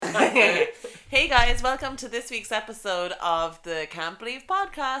Hey guys, welcome to this week's episode of the Can't Believe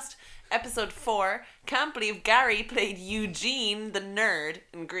podcast. Episode 4. Can't believe Garry played Eugene, the nerd,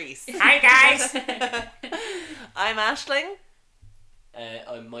 in Greece. Hi guys! I'm Aisling.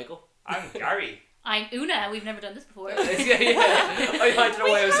 I'm Michael. I'm Garry. I'm Una. We've never done this before. I don't know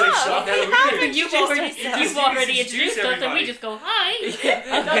why I was so shocked. You've already introduced us and we just go, hi.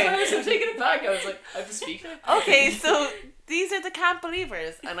 That's why I was taking it back. I was like, I have to speak now. Okay, so these are the Can't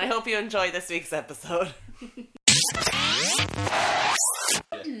Believers, and I hope you enjoy this week's episode.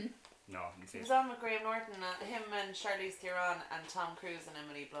 No, you see. It was on with Graham Norton, him and Charlize Theron and Tom Cruise and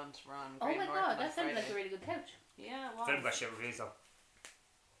Emily Blunt were on Oh Graham my Norton god, on that sounded like Friday. a really good couch. Yeah, it was. Film got shit reviews though.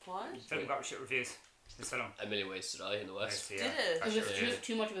 What? Film got shit reviews. This film. A Million Ways to Die in the West. Did it? got It shit was reviews. just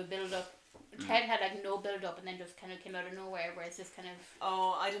too much of a build up. Ted had like no build up and then just kind of came out of nowhere, whereas this kind of.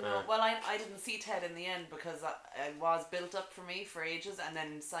 Oh, I don't know. Well, I didn't see Ted in the end because it was built up for me for ages, and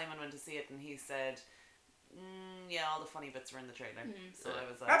then Simon went to see it and he said, yeah, all the funny bits were in the trailer. So I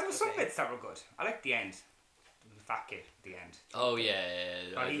was like, There was some okay. bits that were good. I liked the end. The fat kid at the end. Oh yeah.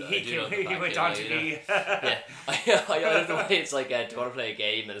 Oh, he he went on to be. Yeah, I love the way it's like, do you want to play a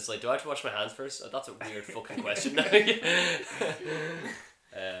game? And it's like, do I have to wash my hands first? That's a weird fucking question.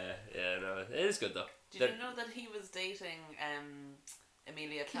 Yeah, no, it is good though. Did you know that he was dating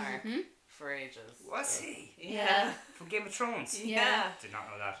Emilia Clarke for ages? Was he? Yeah. From Game of Thrones? Yeah. Did not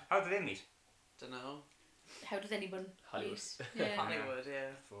know that. How did they meet? Don't know. How does anyone Hollywood. meet? Yeah. Hollywood,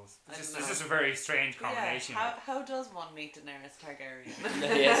 yeah. It's I just, don't it's know. just a very strange combination. Yeah. How does one meet Daenerys Targaryen?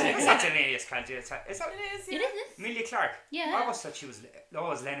 It's not Daenerys, can't you? Is that It is, yeah. It is. Emilia Clarke? Yeah. I always thought she was. Oh, it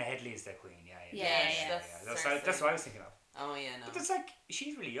was Lena Headey is the queen. Yeah. That's what I was thinking of. Oh, yeah, no. But it's like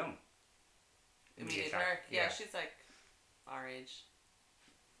she's really young. Emilia Clarke, yeah, she's like our age.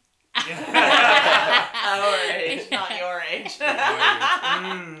 Our age, not your age.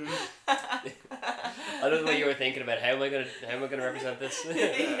 I don't know what you were thinking about. How am I gonna represent this?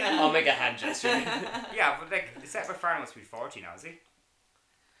 I'll make a hand gesture. Yeah, but like Seth MacFarlane must be 40 now, is he?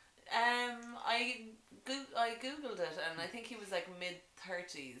 I googled it and I think he was like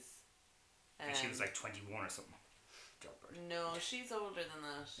mid-30s. And she was like 21 or something. No, she's older than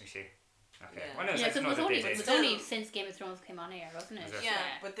that. Is she? Okay. Yeah. Well, no, Yeah, it's so it was not only, that it was they only since Game of Thrones came on air, wasn't it? Was it? Yeah,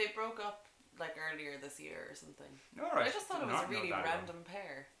 but they broke up like earlier this year or something. Alright. But I just thought it was a really random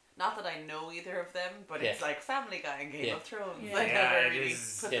pair. Not that I know either of them, but it's like Family Guy and Game of Thrones. Yeah. I never it really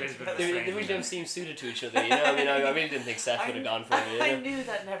is. put Yeah, them It's a bit together. of a they strange really one. don't seem suited to each other. You know, I mean, I really didn't think Seth would have gone for it. You know? I knew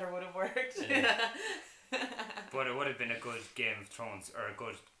that never would have worked. Yeah. But it would have been a good Game of Thrones or a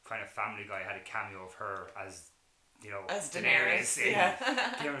good kind of Family Guy had a cameo of her as, you know, As Daenerys, in yeah.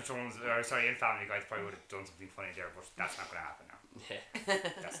 Game of Thrones, or sorry, in Family Guy, probably would have done something funny there, but that's not going to happen now. Yeah.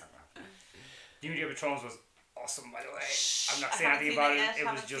 That's not going to happen. Game of Thrones was awesome, by the way. I'm not I saying haven't anything seen about it it. yet, It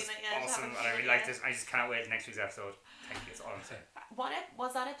was haven't just seen it yet, awesome, haven't and I seen really it liked yet. it. I just can't wait next week's episode. Thank you. That's all I'm saying.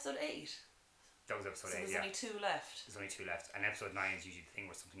 Was that episode 8? That was episode So 8. there's Yeah, only 2 left. there's only 2 left, and episode 9 is usually the thing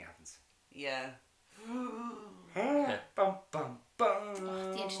where something happens. Yeah. Bum bum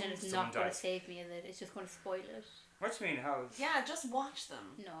bum. The internet is Someone not going to dies. save me of it. It's just going to spoil it. What do you mean? How? Yeah, just watch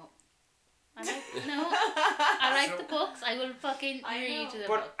them. No. I like So- the books. I will fucking I read know. the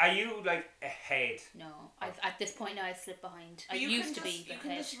But book. are you like ahead? No. At this point now I slip behind. I But you used can to just, be You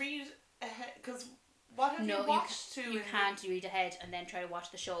can ahead. just read ahead, because what have No, you watched to? you can't read ahead and then try to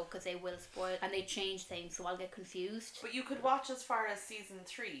watch the show because they will spoil and they change things, so I'll get confused. But you could watch as far as season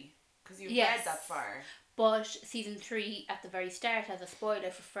 3, because you've Yes. read that far. But season 3 at the very start has a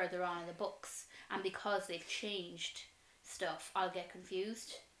spoiler for further on in the books, and because they've changed stuff, I'll get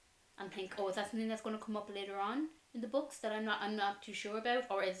confused and think, oh, is that something that's going to come up later on in the books that I'm not too sure about,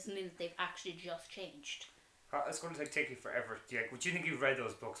 or is it something that they've actually just changed? It's going to take you forever. Would you think you've read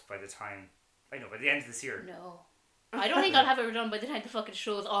those books by the time? I know by the end of this year. No. I don't think I'll have it done by the time the fucking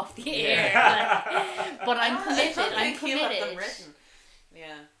show's off the air. Yeah. But I'm I committed. don't I'm think you'll have them committed. written.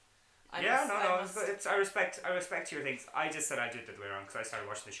 Yeah. I respect your things. I just said I did it the way around because I started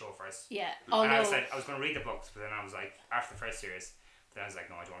watching the show first. Yeah. Oh and no. I said I was going to read the books, but then I was like, after the first series, then I was like,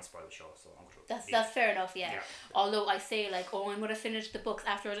 no, I don't want to spoil the show, so I'm going to. That's fair enough, yeah. Yeah. Although I say like, oh, I'm going to finish the books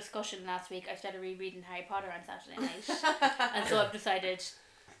after a discussion last week. I started rereading Harry Potter on Saturday night, and so I've decided.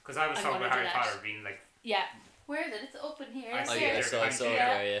 Because I was I'm talking about gonna Harry do that. Potter being like. Yeah. Where is it? It's open here. I Oh see yeah, it. I saw it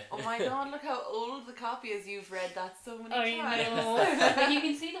Yeah. there. Yeah. Oh my god, look how old the copy is. You've read that so many I times. know. But you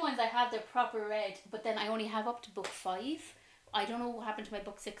can see the ones I have, they're proper read, but then I only have up to book 5. I don't know what happened to my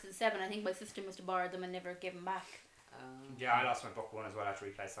book 6 and 7. I think my sister must have borrowed them and never given back. Yeah, I lost my book 1 as well after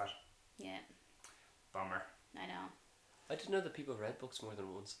replace that. Yeah. Bummer. I know. I didn't know that people read books more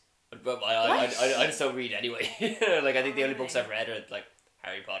than once. But I just don't read anyway. Like I think the only books I've read are like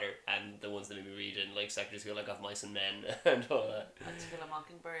Harry Potter, and the ones that made me read in like secondary school, like Of Mice and Men and all that. And To Kill a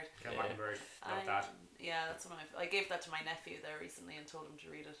Mockingbird. Kill a Mockingbird. Love that. Yeah, that's one of my. I gave that to my nephew there recently and told him to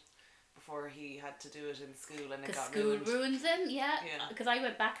read it before he had to do it in school, and it got school ruined. ruins them, yeah. Yeah. Because I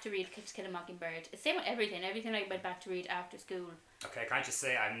went back to read To Kill a Mockingbird. It's same with everything. Everything I went back to read after school. Okay, can I just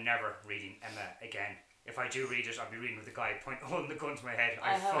say I'm never reading Emma again. If I do read it, I'll be reading with the guy holding the gun to my head.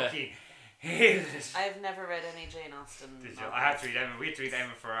 I fucking hated it. I've never read any Jane Austen. Did you? I had to read Emma. We had to read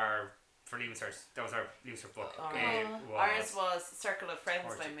Emma for Leaving Cert. That was our Leaving Cert book. Ours was Circle of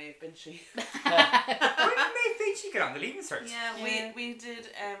Friends by Maeve Binchy. Why did Maeve Binchy get on the Leaving Cert? Yeah, we did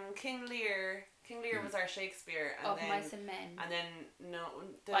King Lear. King Lear was our Shakespeare, and Of then Mice and Men. and then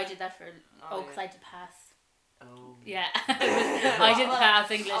I did that for because I did pass. Oh. Yeah. I did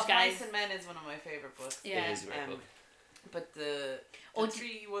pass English, Of guys. Mice and Men is one of my favourite books. Yeah. It is a great book. But the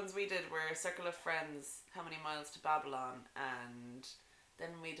three ones we did were Circle of Friends, How Many Miles to Babylon, and then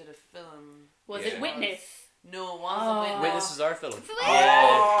we did a film. Was it Witness? No, it wasn't Witness. Witness was our film.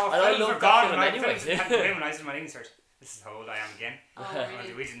 Oh, and I love that film anyway. anyway. I had when I was in my Leaving Cert. This is how old I am again. Oh,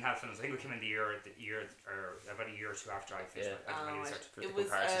 really? We didn't have films. I think we came in the year or about a year or two after I finished my Leaving Cert. It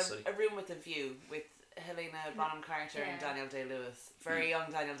was a Room with a View with Helena Bonham Carter and Daniel Day-Lewis. Very young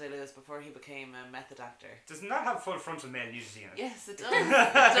Daniel Day-Lewis before he became a method actor. Doesn't that have full frontal male nudity in it? Yes, it does.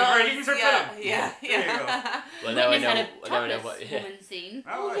 Very Leaving Cert film. Yeah. There you go. Well, now I Witness know. had a Now I know topless what. woman scene.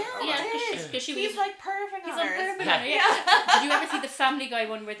 Oh, Yeah, because she He's was like perving he's on on hers. perving on her, yeah. Did you ever see the Family Guy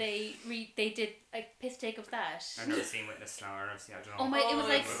one where they did a piss take of that? I've never seen Witness now. I've never seen. I don't know. Oh my! It was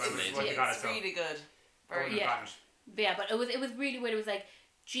like It's really good. Very But yeah, but it was really weird. It was like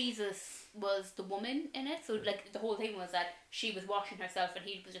Jesus was the woman in it, so like the whole thing was that she was washing herself and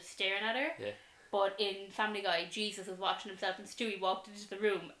he was just staring at her. Yeah. But in Family Guy, Jesus was washing himself and Stewie walked into the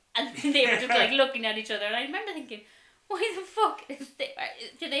room and they were just like looking at each other. And I remember thinking, why the fuck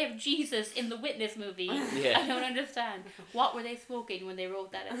do they have Jesus in the Witness movie? Yeah. I don't understand. What were they smoking when they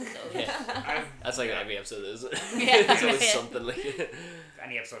wrote that episode? Yeah. That's like every episode, isn't it? Yeah. There's always something like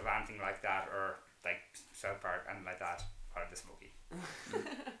any episode of anything like that, or like South Park and like that, part of this movie.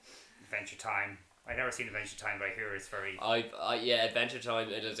 Adventure Time. I've never seen Adventure Time, but I hear it's very. Adventure Time.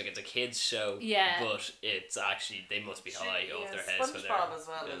 It's a kids show. Yeah. But it's actually they must be high off their heads when they're. SpongeBob as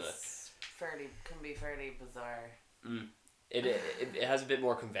well doing is can be fairly bizarre. It has a bit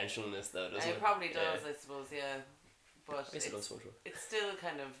more conventionalness though, doesn't it? It probably does, I suppose, yeah. But I guess it does SpongeBob. it's still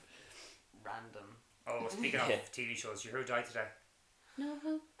kind of random. Oh, speaking of TV shows, you heard who died today? No,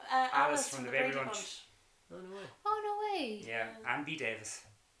 who? Alice from the Baby Lunch. Oh no way. Oh, no way. Yeah, Anne B. Davis.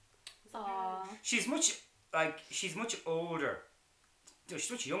 Aww. She's much older.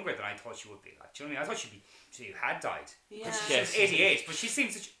 She's much younger than I thought she would be. Like, do you know what I mean? I thought she had died. Yeah. She's 88, but she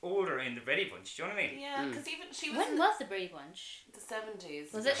seems such older in the Brady Bunch. Do you know what I mean? Yeah, because even she was When was the Brady Bunch? the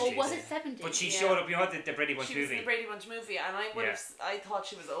 70s. Was it? Oh, was it 70s? But she showed up. You know the Brady Bunch She was movie. in the Brady Bunch movie, and I thought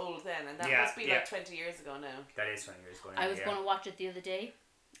she was old then, and that must be like 20 years ago now. That is 20 years ago. I was going to watch it the other day.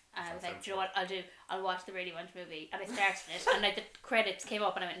 And I was like, do you know what I'll do? I'll watch the Brady Bunch movie. And I started it, and like the credits came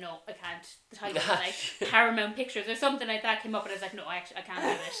up, and I went, no, I can't. The title was like Paramount Pictures or something like that came up, and I was like, no, I can't do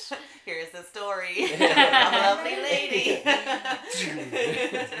it. Here's the story of a lovely lady.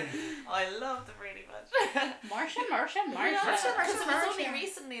 I love the Brady Bunch. Marsha. Because it was only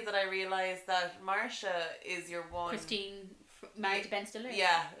recently that I realised that Marsha is your one. Christine married to Ben Stiller.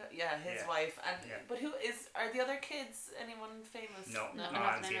 Yeah, his wife. And but are the other kids anyone famous? No, I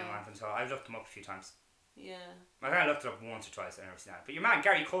haven't seen them until I've looked them up a few times. Yeah. I think I looked it up once or twice. I've never seen that. But your man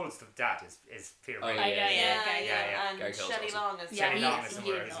Gary Cole's the dad is Peter. Oh, Brady. Yeah. And Gary Cole's Shelley awesome. Long is Shelley Long is he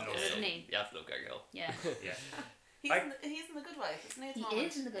somewhere. is, Yeah. isn't he? You have to love Gary Cole. Yeah. Yeah. He's in The Good Wife, isn't he? He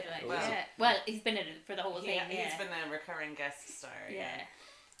is in The Good Wife. Well, Yeah. Well, he's been in it for the whole thing. Yeah. He's been a recurring guest star. Yeah.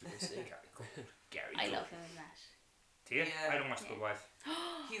 Gary I Cole. love him in that. Do you? Yeah. I don't watch The Good Wife.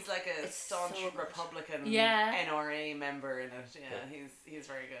 He's like a It's staunch so good. Republican Yeah. NRA member in it. Yeah, he's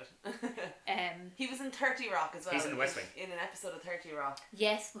very good. He was in 30 Rock as well. He's in The West Wing. In an episode of 30 Rock.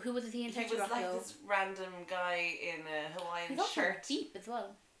 Yes, who was he in 30 He was Rock like though? this random guy in a Hawaiian He's also shirt. deep as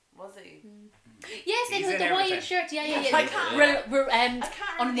well. Was he? Yes, He's in in the Hawaiian everything. shirt. Yeah. I can't We're I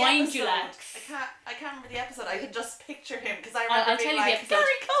can't remember unwind the you episode. lads. I can't remember the episode. I could just picture him because I remember I'll being tell you the like, episode.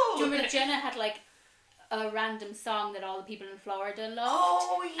 Gary Cole! Do you remember Jenna had like a random song that all the people in Florida loved?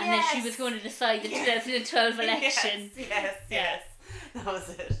 Oh, yes! And then she was going to decide the 2012 election. Yes. That was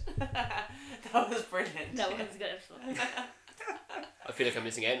it. That was brilliant. That was good. I feel like I'm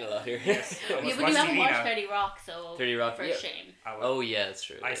missing out on a lot here. Yes. Yeah, but you haven't watched 30 Rock, so 30 Rock, for yeah. shame. Oh yeah, that's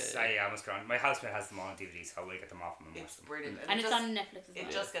true. I must go on. My housemate has them all on DVD, so I will get them off and watch It's them. brilliant. And it's on Netflix as well.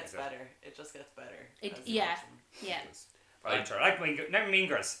 It just gets better. It just gets better. It- as you yeah. watch them. Yeah. But I like Mean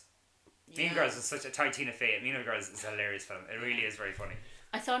Girls. Mean Yeah. Girls is such a Tina Fey. Mean Girls is a hilarious film. It really is very funny.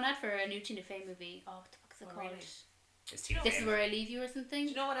 I saw an ad for a new Tina Fey movie. Oh, what the fuck is it called? Really? It's Tina This Fey. is Where I Leave You or something. Do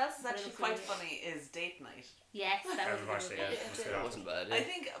you know what else is But it actually was quite really- funny is Date Night. Yes, that I was haven't a watched good it movie. yet. Must get It on. wasn't bad. I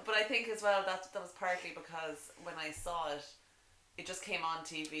Yeah. think as well that was partly because when I saw it, it just came on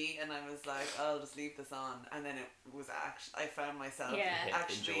TV and I was like, I'll just leave this on, and then it was actually I found myself Yeah.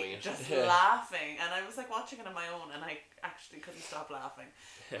 actually Enjoying it. just laughing, and I was like watching it on my own, and I actually couldn't stop laughing.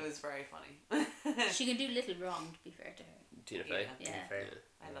 It was very funny. She can do little wrong, to be fair to her. Tina Fey. Yeah. Tina Fey.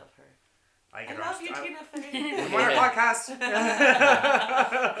 I love her. I I love you, Tina Fey. Come on our podcast.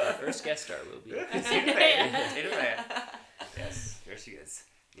 Our first guest star will be. Tina Fey. Tina Fey. Yes, here she is.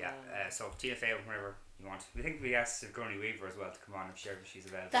 Yeah. So Tina Fey, whenever you want. We think we asked Sigourney Weaver as well to come on if she's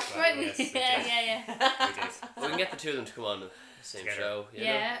available. That's as well. right. Yes, Yeah. we did. Well, we can get the two of them to come on the same Together. show. You know,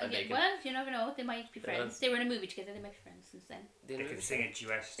 Yeah. and they can, Well, you never know. They might be friends. They were in a movie together. They might be friends since then. they They can sing a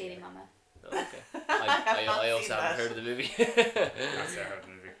duet. Baby Mama. Oh, okay. have not I also seen haven't that. heard of the movie. That's their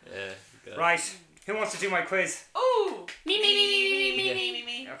movie. Yeah. good. Right. Who wants to do my quiz? Ooh!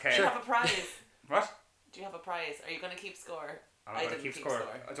 Me. Okay. Do you have a prize? What? Do you have a prize? Are you going to keep score? I'm I going to didn't keep keep score.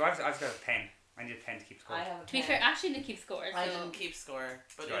 score. Do I've got a pen. I need a pen to keep score. I have a To be pen. fair, Ashley didn't keep score. I So. didn't keep score,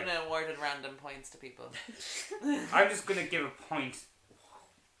 but Right. Una awarded random points to people. I'm just going to give a point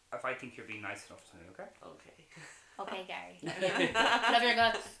if I think you're being nice enough to me, okay? Okay. Okay, Gary. Love your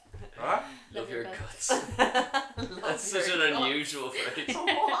guts. What? Love your guts. Love That's such your an guts. unusual phrase.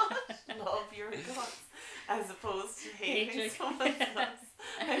 What? Love your guts. As opposed to hating Hatred. someone's guts.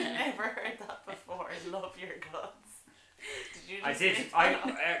 I've never heard that before. Love your guts. Did you I just did. make I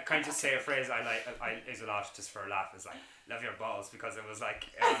that up? kind of just say a phrase I like. I is a lot just for a laugh. It's like love your balls because it was like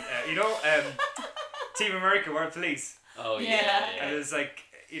Team America were police, Oh Yeah. yeah. and yeah. it was like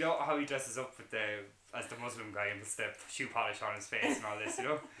how he dresses up with as the Muslim guy and puts the shoe polish on his face and all this,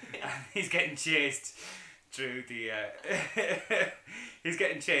 Yeah. and he's getting chased through the. He's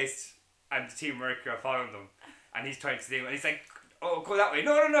getting chased, and the Team America are following them, and he's trying to see him, and he's like, "Oh, go that way!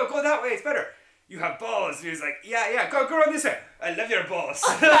 No, go that way! It's better." You have balls. And he was like, yeah, go around this way. I love your balls.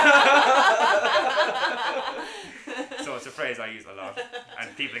 So it's a phrase I use a lot,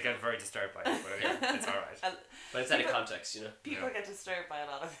 and people get very disturbed by it. But anyway, it's all right. But it's out of context, you know. People get disturbed by a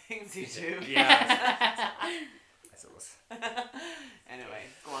lot of things you do. Yeah, I suppose. Anyway,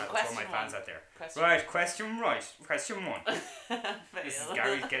 go on. That's Question all my one. fans out there. Question Right, question one. This is Fail.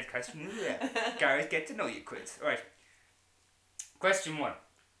 Gary's get question. Yeah. Gary's get to know you quiz. All right. Question one.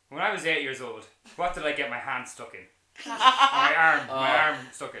 When I was 8 years old, what did I get my hand stuck in? My arm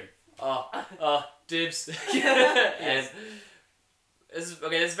stuck in. Dibs. Yes. This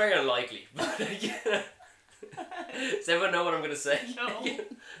is very unlikely. Does everyone know what I'm gonna say? No.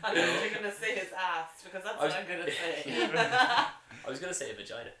 I know you're going to say his ass, because that's what I'm going to say. I was gonna say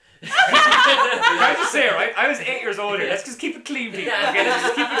vagina. Can I just say, right? I was 8 years old here. Let's just keep it clean, people. Okay, let's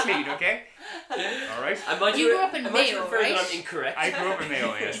just keep it clean, okay? All right. You grew up in Mayo, refer that right? I'm incorrect. I grew up in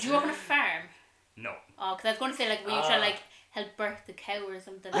Mayo, yes. Did you grow up on a farm? No. Oh, because I was going to say, like, were you trying to, like, help birth the cow or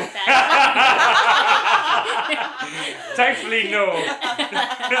something like that? Thankfully, no.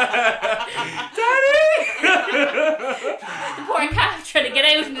 The poor calf trying to get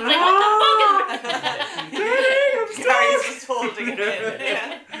out and it's like, what the fuck is Gary's just holding it in.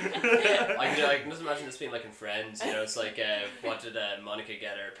 Yeah. I can just imagine this being like in Friends, you know, it's like, what did Monica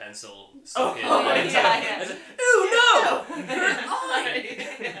get her pencil stuck in? Oh, And it's yeah, like, yeah. it's like, ooh, no! Her eye!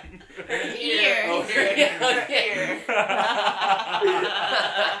 Her ear. Oh, Ear. yeah, Ear.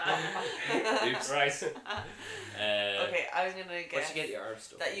 Oops. Right. Okay, I'm going to Where'd guess you get your arm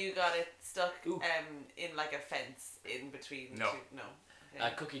stuck? that you got it stuck Ooh. in like a fence in between No. two. No.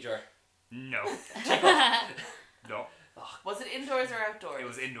 Okay. Cookie jar. No. No. Was it indoors or outdoors? It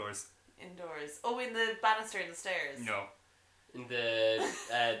was indoors. Indoors. Oh, in the banister in the stairs. No. In the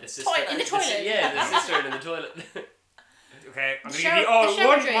sister. In the toilet. Yeah, the cistern in the toilet. Okay, I'm The gonna give you shower- all the shower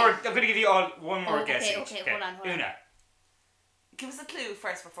one drain. more. I'm gonna give you all one more Okay, guess each. okay, hold on. Una. Give us a clue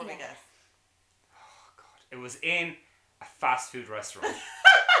first before we Yeah. guess. Oh God. It was in a fast food restaurant.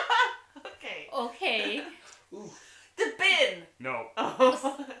 Okay. Okay. The bin. No. Oh,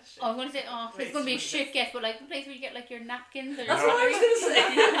 I was going to say, it's going to be a Wait, shit guess, but like the place where you get like your napkins or That's No. what I was gonna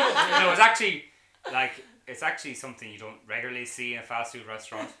say. No, it's actually something you don't regularly see in a fast food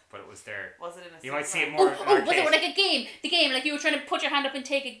restaurant, but it was there. Was it in a You might see it supermarket? more. Oh, in was it arcades. like a game? The game, like you were trying to put your hand up and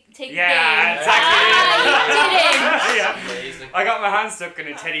take a game. Yeah, exactly. Ah, you didn't. Yeah. Amazing. I got my hand stuck in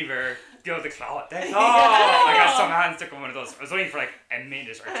a teddy bear The claw. I got some hands stuck on one of those. I was only for like a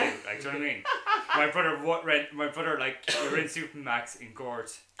minute or two. Like, do you know what I mean? My brother, like, we were in Supermax in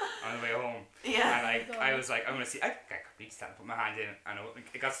Gort on the way home. Yeah. And I was like, I'm gonna see. I need to stand and put my hand in, and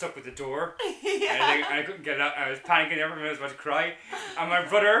it got stuck with the door. Yeah. And I couldn't get it out. I was panicking. Everyone was about to cry, and my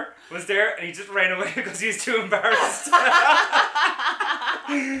brother was there, and he just ran away because he was too embarrassed.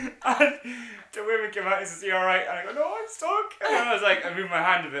 And the women came out and says, "You alright?" And I go, "No, I'm stuck." And I was like, I moved my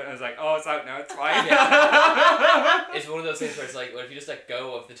hand a bit, and I was like, "Oh, it's out now. It's fine." It's one of those things where it's like, well, if you just let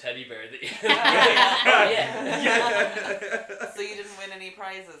go of the teddy bear, that Yeah. So you didn't win any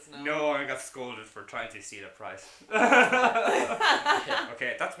prizes, no? No, I got scolded for trying to steal a prize.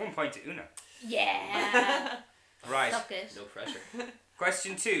 Okay, that's 1 point to Una. Yeah. Right. Suck it. No pressure.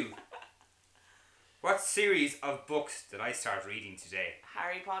 Question 2. What series of books did I start reading today?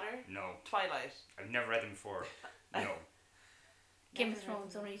 Harry Potter? No. Twilight? I've never read them before. No. Game of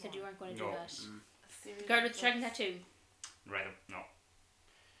Thrones. Only you said you weren't going to do No. that. Series Girl of with the Dragon books. Tattoo. Read them. No.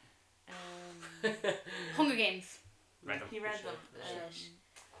 Hunger Games. Read them. He read them. Shit.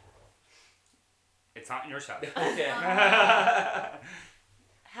 It's not in your shelf.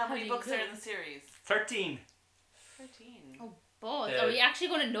 How do many you books go? are in the series? 13. 13. Oh, balls. Yeah. Are we actually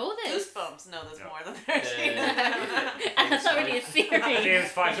going to know this? Goosebumps? No, there's No. more than 13. And that's not really a series.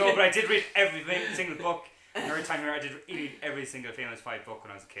 Famous 5. No, but I did read every single book. And every time I did read every single Famous 5 book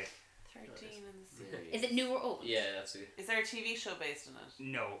when I was a kid. 13 in the series. Is it new or old? Yeah, that's it. Is there a TV show based on it?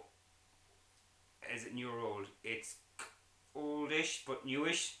 No. Is it new or old? It's oldish, but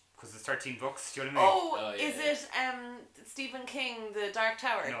newish. Because it's 13 books. Do you know what I mean? Oh, yeah, is it Stephen King, The Dark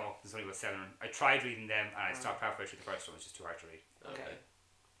Tower? No, there's only about 7. I tried reading them and I stopped halfway through the first one. It's just too hard to read. Okay.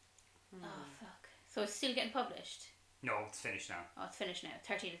 Oh, fuck. So it's still getting published? No, it's finished now. Oh, it's finished now.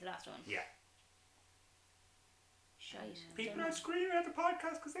 13 is the last one. Yeah. Shite. People are screaming at the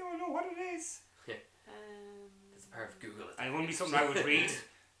podcast because they won't know what it is. It's the power of Google. And it wouldn't be something I would read,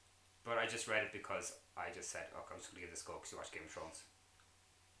 but I just read it because I just said, okay, I'm just going to give this a go because you watch Game of Thrones.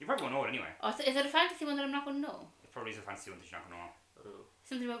 You probably won't know it anyway. Oh, is it a fantasy one that I'm not going to know? It probably is a fantasy one that you're not going to know. Oh.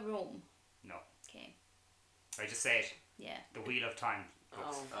 Something about Rome. No. Okay. I just say it. Yeah. The Wheel of Time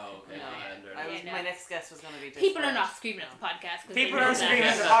books. Oh, okay. No. Yeah, no. My next guess was going to be People are Discord. not screaming at the podcast. 'cause People they are know screaming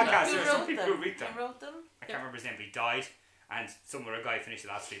at that. the podcast. Who There are some wrote people them? who read them. Who wrote them? I can't remember his name, but he died, and some other guy finished the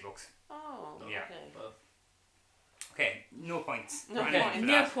last 3 books. Oh, Yeah. okay. Well, Okay, no points. No Anything points. for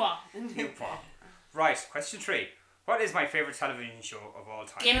No that. quoi. No point. Right, question 3. What is my favourite television show of all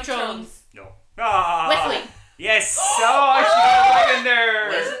time? Game of Thrones. No. Ah! West Wing. Yes! Oh, I should have got in there!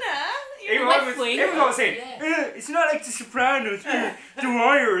 Isn't it? West Wing. Everyone was saying, Yeah. it's not like The Sopranos, The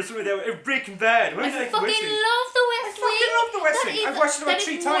Wire, or something like that, Breaking Bad. Why I is it like fucking West Wing? love the West Wing. I love The West That Wing. is- I've watched it about that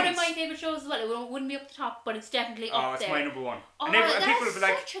 3 is times. one of my favourite shows as well. It wouldn't be up the top, but it's definitely Oh, up it's there. my number 1. Oh, and that's people will be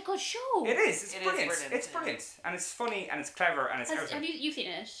like, such a good show. it is, it's It is brilliant. brilliant, It's yeah. brilliant. And it's funny, and it's clever, and it's everything. Have you seen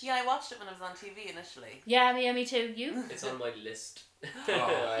it? Yeah, I watched it when it was on TV initially. Yeah, me too. You? it's on my list. Oh,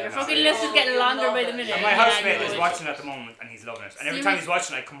 I Your have fucking to- list is Oh, getting you longer love by it. the minute. And my Yeah, housemate you is would. watching at the moment, and he's loving it. And every time he's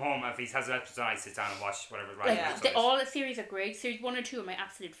watching, I come home, and if he has an episode on, I sit down and watch whatever's right. Like all the series are great. Series 1 and 2 are my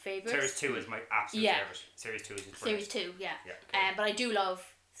absolute favourites. Series 2 is my absolute Yeah. favourite. Series 2 is just Series brilliant. 2, yeah. Yeah. But I do love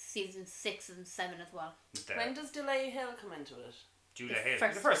season 6 and 7 as well. The When does Delay Hill come into it? Julia The Hill.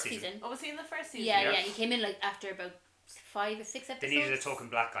 The first season. Oh, was he in the first season? Yeah, Yeah. yeah. He came in like after about 5 or 6 episodes. They needed a token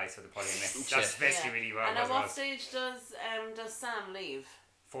black guy, so they put him in. That's basically Yeah. really well. And at what it what was. stage does Sam leave?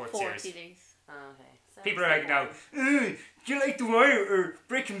 4th 4 series. series. Oh, okay. So People are like now, do you like The Wire or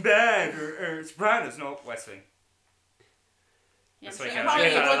Breaking Bad or Sopranos? No, West Wing. Yeah, That's I'm what sure- I You probably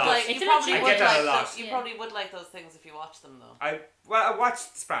get that a would lot. like. It's You a probably legit- would I get that a like lot. those. You Yeah. probably would like those things if you watch them though. I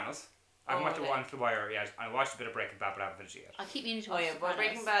watched The Sopranos. I haven't Oh, watched the okay. one for The Wire yet. I watched a bit of Breaking Bad, but I haven't finished it yet. I'll keep meaning to Oh watch yeah, but Sopranos.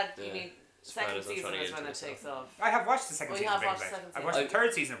 Breaking Bad, you Yeah. need second Sopranos, I'm season trying to is get when it into takes myself. off. I have watched the second Oh, you season of have Breaking watched the Bad. second I've watched the season.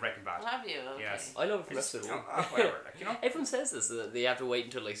 3rd season of Breaking Bad. Oh, have you? Okay. Yes. I love it from Just, episode 1. whatever, like, you know. Everyone says this, that they have to wait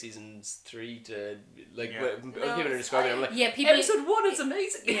until like seasons 3 to like Yeah. when other people are describing it. I'm like, Yeah, people. episode 1 is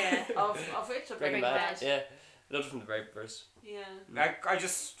amazing. Yeah. Of which of Breaking Breaking Bad. Bad. Yeah, I loved it from the very first. Yeah. I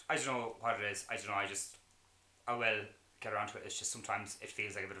don't know what it is. I don't know. I will get around to it. It's just sometimes it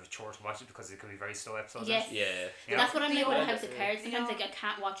feels like a bit of a chore to watch it because it can be very slow episodes. Yes. Yeah. You know? That's what I'm like with Yeah. House of Cards. Sometimes Yeah. like I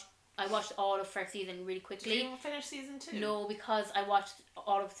can't watch. I watched all of first season really Did quickly. you finish season 2? No, because I watched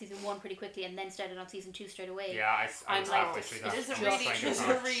all of season 1 pretty quickly and then started on season 2 straight away. Yeah, I I'm was like, halfway it's- through it that. There's a Just really, trying to there's get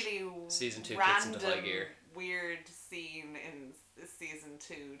a on. really Season 2 kicks random, into high gear. weird scene in season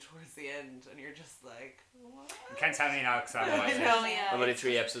 2 towards the end, and you're just like, what? You can't tell me now because I'm I watching it. know, yeah. I'm only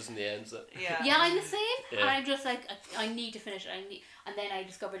 3 episodes in the end, so. Yeah, I'm the same. Yeah. And I'm just like, I need to finish it. And then I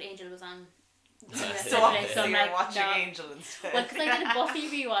discovered Angel was on So I'm obviously you're like, watching no. Angel instead. Well, because I did a Buffy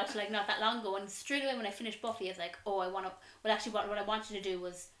rewatch like not that long ago, and straight away when I finished Buffy, I was like, oh, I want to. Well, actually, what I wanted to do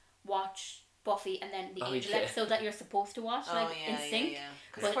was watch Buffy and then the Angel episode that you're supposed to watch, like in sync.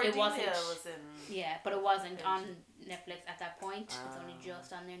 Because But it wasn't. was in. Yeah, but it wasn't on Netflix at that point. It's only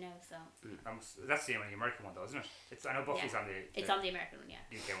just on there now, so. That's the only American one though, isn't it? I know Buffy's on the It's on the American one, yeah.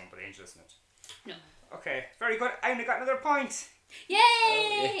 UK one, but Angel isn't it? No. Okay, very good. I only got another point.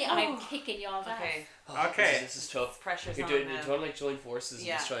 Yay! I'm kicking y'all's ass. Okay. Okay. This is tough. Pressure's You're on doing. now. Do you want to like join forces and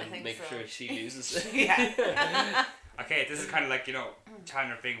just try I and think make so. sure she loses? Yeah. Okay, this is kind of like,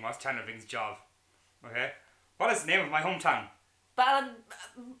 Chandler Bing. What's Chandler Bing's job? Okay. What is the name of my hometown? Cross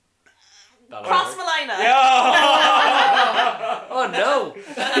Malina. Yeah! Oh no!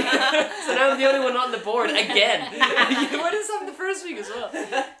 So now I'm the only one not on the board again. Why did this happen the first week as well?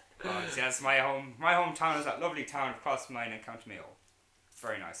 Oh, see, that's my hometown is that lovely town of Crossmine in County Mayo.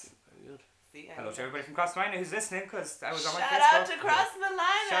 Very nice. Very good. Hello to everybody from Crossmine who's listening, because I was on my Shout Facebook. out to Cross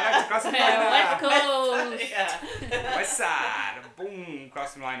Malina. Shout out to Crossmine. West Coast. Yeah. West side. Boom.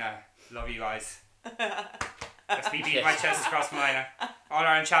 Crossmine. Love you guys. That's me beating my chest across Malina. All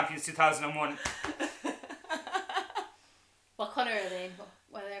Ireland champions 2001. What colour are they?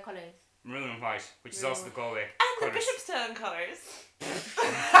 What are their colours? Maroon and white, which is also the Galway And the colours. Bishopstown colours.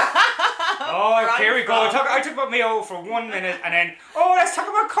 Oh, here we go. I talk about Mayo for 1 minute and then, let's talk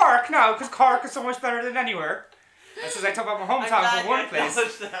about Cork now, because Cork is so much better than anywhere. That's as I talk about my hometown for one place. And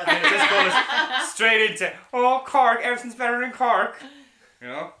it just goes straight into, Cork, everything's better than Cork. You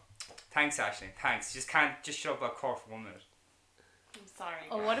know? Thanks, Aisling. Thanks. You just shut up about Cork for 1 minute. I'm sorry.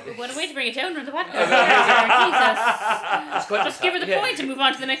 Oh, what a way to bring it down on the podcast. Jesus. Just give her the point and move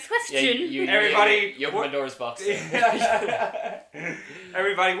on to the next question. Everybody, you open Pandora's box.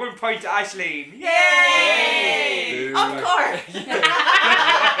 Everybody, 1 point to Aisling. Yay! Of course.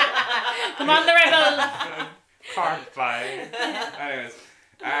 Come on, the rebels. Cork by. Anyways,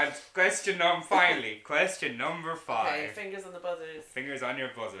 and question number 5. Okay, fingers on the buzzers. Fingers on your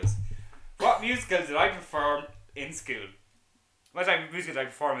buzzers. What musical did I perform in school? What type of musical did I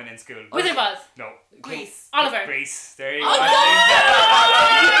perform in school? Wizard Buzz. No. Grease. Oliver. Grease. There you Oh,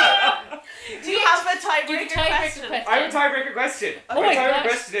 go. Do you have a Do you tiebreaker have a tiebreaker question? question? I have a tiebreaker question. Oh my my tiebreaker gosh.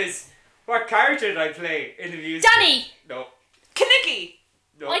 question is, what character did I play in the musical? Danny. No. Kaniki.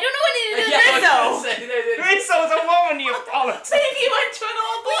 No. I don't know any of Yeah. this. Rizzo's a woman, you bollocks. Maybe you went to an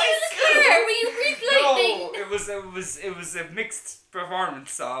all-boys school. Were you Grease Lightning? No, it was a mixed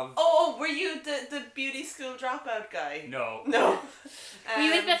performance of. Oh, were you the beauty school dropout guy? No. No. Were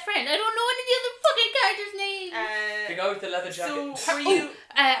you his best friend? I don't know any of the other fucking characters' names. The guy with the leather jacket. So, were you...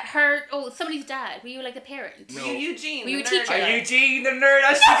 Somebody's dad. Were you like the parent? No. Were you Eugene? Were you the a nerd teacher? guy? Eugene, the nerd,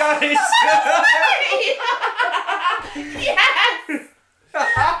 actually got it. Yes!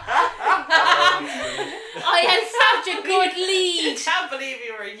 I had such a good I lead. can't believe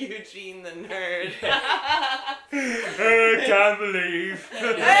you were Eugene the nerd. I can't believe.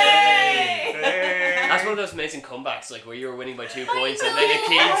 Hey! Hey. That's one of those amazing comebacks, like where you were winning by 2 points and then it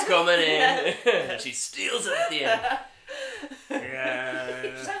keeps coming in and she steals it at the end. Yeah.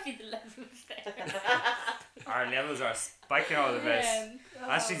 That'd be the levels there. Our levels are spiking all the best.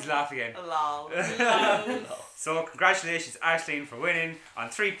 Ashley's laughing again. Lol. So congratulations, Aisling, for winning on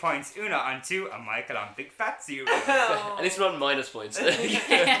 3 points, Una on 2, and Michael on big fat 0. At least we're not minus points. That's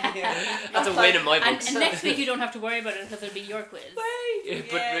a Fine. win in my books. And next week you don't have to worry about it because it'll be your quiz.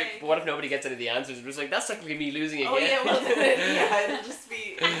 But what if nobody gets any of the answers? It was like, that's technically me losing again. Oh yeah, well yeah, it'll just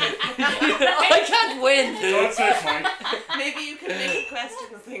be... I can't win! Don't say mine. Maybe you could make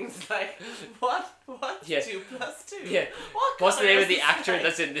question things like, what's Yeah. 2 plus 2? Yeah. What What's the colour name is of the the actor sky?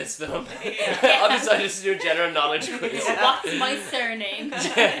 that's in this film? Yeah. I've decided to do a general knowledge quiz. What's my surname?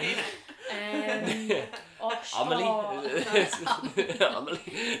 Amelie? Amelie?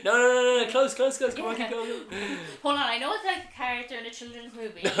 No, close. Come on, keep going. Hold on, I know it's like a character in a children's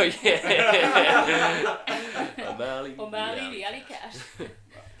movie. Oh, yeah. O'Malley. O'Malley, the alley cat.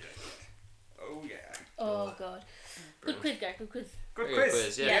 Oh yeah. Oh god. Good quiz, Garry, good quiz. Good Very quiz. good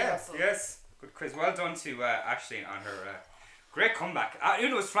quiz, yeah. Yes. Good quiz. Well done to Aisling on her great comeback.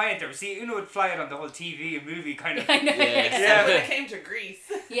 Una was flying there. See, Una would fly it on the whole TV and movie kind of. I know. Yeah. When it came to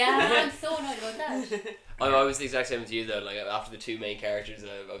Greece. Yeah, I'm so annoyed about that. I was the exact same with you though. Like after the 2 main characters,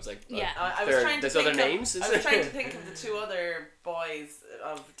 I was like, Yeah. I was trying to there's think other names. I was trying to think of the 2 other boys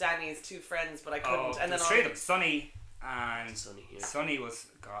of Danny's 2 friends, but I couldn't. Oh, and then straight up, Sonny and Sonny, yeah. Sonny was.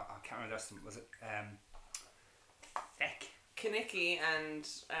 God, I can't remember. Was it Feck? Kaniki and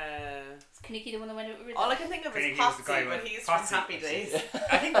Is Kaniki the one that went out with all I can think of is Kaniki was the guy Potsy, with but he's Potsy, from Happy actually. Days.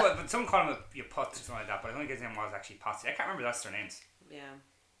 I think but some call him a Putz or something like that, but I don't think his name was actually Potsy. I can't remember that's their names. Yeah.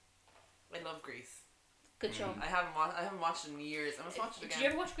 I love Grease. Good show. I haven't watched it in years. I must watch it again. Did you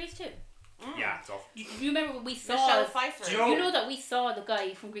ever watch Grease 2? Yeah, it's awful. Do you remember when we saw... Michelle Pfeiffer. Do you You know that we saw the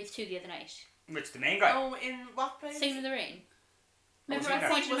guy from Grease 2 the other night? Which, the main guy? Oh, in what place? Singing in the Rain. Remember was he I there?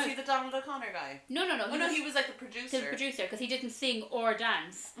 pointed him Was out? he the Donald O'Connor guy? No. Oh no, he was like the producer. The producer, because he didn't sing or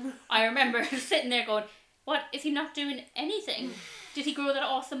dance. I remember sitting there going, what, is he not doing anything? Did he grow that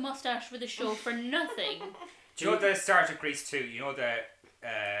awesome mustache for the show for nothing? Do you know the start of Grease 2? You know the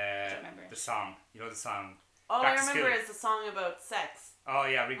remember the song? You know the song? All Back I to remember School. is the song about sex. Oh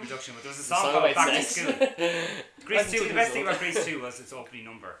yeah, reproduction. But there was a The song song called about Back sex. to School. Grease 2, the best thing old. about Grease 2 was its opening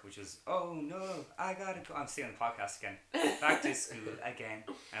number, which was, oh no, I gotta go. I'm seeing the podcast again. Back to school again.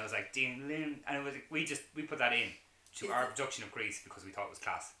 And it was like, ding, ding, and it was, we put that in to our production of Grease because we thought it was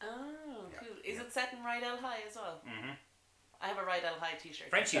class. Oh, Yeah. cool. Is it set in Rydell High as well? Mm-hmm. I have a Rydell High t-shirt.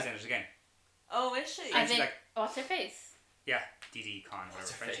 Frenchie's in it again. Oh, is she? As she's in, like- what's her face? Yeah, Dee Con, whatever.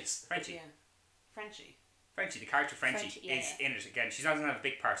 What's her Frenchie. face? Frenchie. Yeah. Frenchie. Frenchie, the character Frenchie, Frenchie, yeah, is in it again. She doesn't have a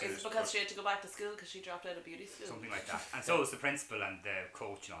big part in Is it. it because but she had to go back to school because she dropped out of beauty school? something like that. And so is the principal and the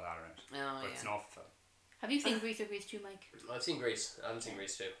coach and all that around. Oh, But it's an yeah. awful film. Have you seen Grease or Grease 2, Mike? I've seen Grease. I haven't seen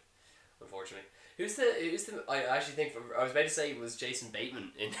Grease 2, unfortunately. Who's the? I actually think I was about to say it was Jason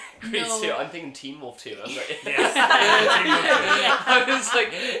Bateman in Grease No. 2. I'm thinking Teen Wolf 2. I'm like, Yes. I was like,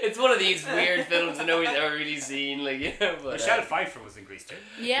 it's one of these weird films that nobody's ever really seen. Like, you know, but, Michelle Pfeiffer was in Grease too.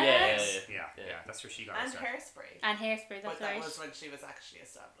 Yeah. yeah. Yeah, that's where she got her And start. Hairspray. And Hairspray, But that's that right. was when she was actually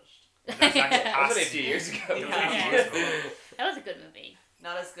established. That's actually That was only a past. few years ago. It was only a few Yeah. years ago. That was a good movie.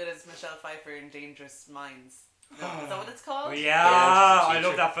 Not as good as Michelle Pfeiffer in Dangerous Minds. Is that what it's called? Oh, Yeah, yeah, she's a I love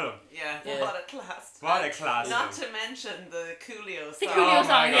teacher. that film. Yeah, Yeah. what a class. What a class Not film. to mention the Coolio The song. Coolio Oh my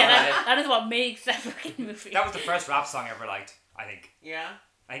song, yeah, God. that is what makes that fucking movie. That was the first rap song I ever liked, I think. Yeah.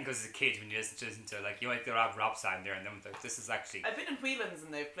 I think as a kid when you listen to like, you know, like the rap song there and then this is actually... I've been in Whelan's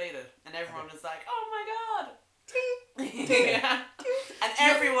and they've played it and everyone was like, oh my god. Yeah. And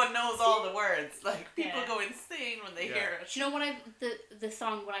everyone knows all the words. Like, people Yeah. go insane when they Yeah. hear it. Do you know when the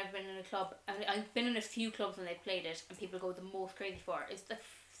song when I've been in a club, I've been in a few clubs when they played it and people go the most crazy for is the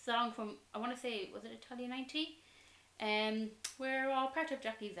song from, I want to say, was it Italia 90? We're all part of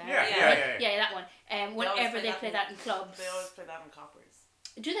Jackie's Army. Yeah. That one. Whenever they play that in clubs. They always play that in Coppers.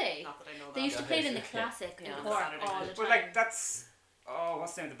 Do they? Not that I know They that. used to Yeah. play it in the Yeah. classic Yeah, in on Cork Saturday all night. the But time. like that's... Oh,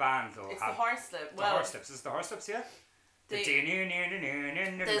 what's the name of the band though? It's the Horslip. The Well, Horselips. Is it the Horselips, yeah? there's two.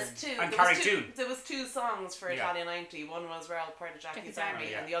 And there Carrie was two, June. there was two songs for Yeah. Italia 90. One was We're All Part of Jackie's Jackie's Army.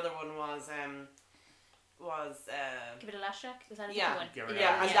 Army, Yeah. and the other one was Give it a last check. Was that a yeah, different Give one? it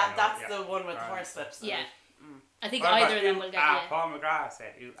yeah, a- and yeah. that's Yeah. the one with the Right. Horslips. Yeah. Mm. I think What either about of them will get Paul McGrath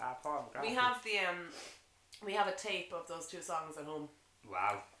said, Paul McGrath. We have we have a tape of those two songs at home.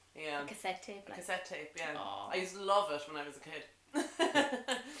 Wow. Yeah, a cassette tape. Like. cassette tape. Yeah, Aw. I used to love it when I was a kid.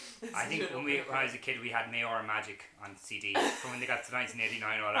 I think when I was a kid we had Mayor and Magic on CD from when they got to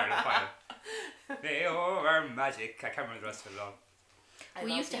 1989 All Ireland final. Mayor and Magic. I can't remember the rest of it at all. I We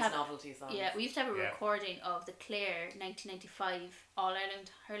love used to these have- novelty songs. Yeah, we used to have a Yeah. recording of the Clare 1995 All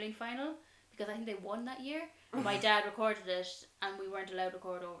Ireland hurling final because I think they won that year. My dad recorded it and we weren't allowed to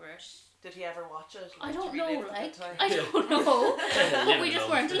record over it. Did he ever watch it? I To don't relive know, the like, good time? I don't know. But we just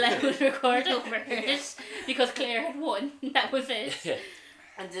alone. weren't allowed to record over it because Clare had won. That was it.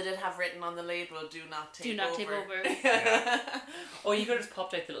 And did it have written on the label, "Do not take Do not over"? take over. Oh, you could have just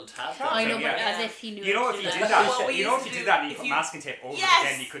popped out the little tab. Tab. I know, Yeah. but as if he knew. You know to if do you that. did that, Well, we you know used if to you did do- that and you if put you- masking tape over Yes! it,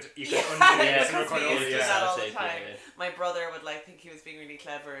 then you could Yeah. undo it Because and record we over used it. to do Yeah. that all the Tape, time. yeah. My brother would think he was being really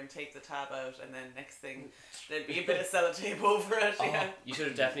clever and take the tab out, and then next thing there'd be a bit of sellotape over it. Yeah. Oh, you should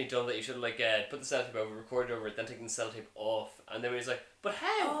have definitely done that. You should have put the sellotape over, recorded over it, then taken the sellotape off, and then he was like, "But how?"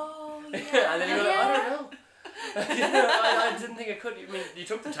 Oh and then you go, yeah. "I don't know." I didn't think I could. I mean, you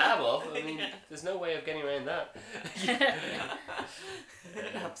took the tab off. I mean, there's no way of getting around that.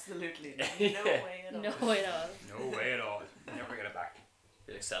 Absolutely no way at all. No way at all. No way at all. Never get it back.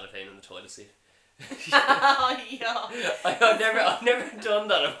 You're like cellophane in the toilet seat. Oh, yeah. I've never done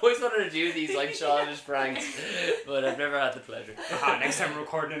that. I've always wanted to do these childish pranks, but I've never had the pleasure. Next time we're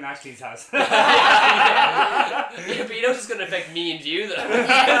recording in Ashley's house. Yeah, but you know it's going to affect me and you though.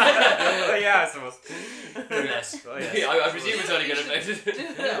 Oh, yeah, I suppose. Yes. Oh, yes. I presume it's only going to affect Do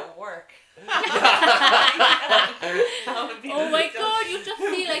it at work. Oh my god, you just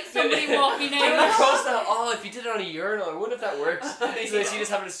see somebody walking I would out. cross that. Oh, if you did it on a urinal, I wonder if that works. So that you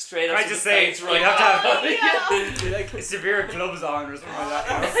just have it straight up. Can I to just the say, face you right have to now. have severe gloves on or something like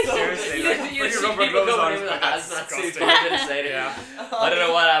that. You know? Seriously, You put see your rubber people gloves on. coming in with a That's hazmat suit disgusting. 5 minutes later. Yeah. I don't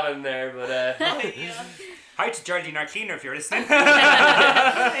know what happened there, but Hi to Geraldine, our cleaner, if you're listening.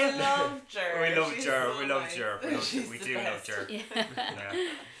 I love Jer. We love She's Jer. so We love nice. Jer. She's We the do love best. Jer. Yeah. Yeah.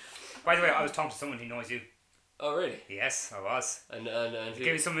 By the way, I was talking to someone who knows you. Oh really? Yes, I was. And who?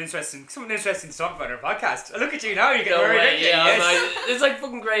 Give me something interesting to talk about on our podcast. Look at you now, you're getting No worried. way, aren't you? yeah, Yes. it's like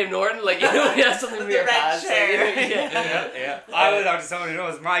fucking Graham Norton, like, you know, he has something The with your red past. Like, chair. Yeah. I was talking to someone who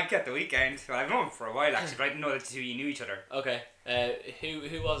knows Mike at the weekend. Well, I've known him for a while actually, but I didn't know that the two of you knew each other. Okay,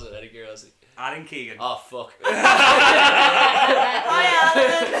 who was it, out of curiosity? Alan Keegan. Oh, fuck. Hi,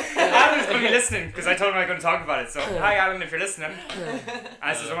 Alan. Alan's going to be listening because I told him I was going to talk about it. So, hi Alan, if you're listening.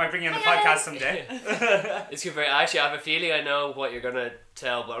 And this is when I bring you on the podcast someday. It's good. Actually, I have a feeling I know what you're gonna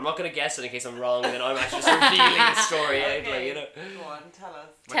tell, but I'm not gonna guess it in case I'm wrong, and then I'm actually just revealing the story out, like, you know. Go on, tell us.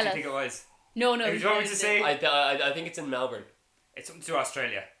 What do you think it was? No. Do you want me to say? I think it's in Melbourne. It's something to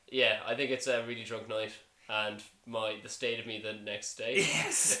Australia. Yeah, I think it's a really drunk night, and the state of me the next day.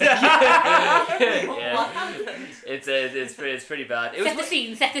 Yes. Yeah, it's pretty bad. Set the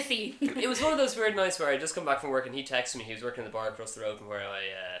scene. It was one of those weird nights where I just come back from work and he texted me. He was working in the bar across the road from where I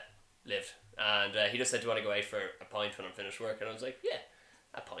lived, and he just said, "Do you want to go out for a pint when I'm finished work?" And I was like, "Yeah,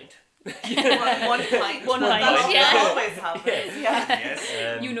 a pint." One pint. One pint, That yeah. always happens. Yeah.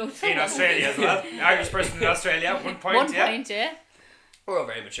 Yes. You know. In Australia as well. Irish person in Australia, 1 point. One yeah. point, yeah. We're all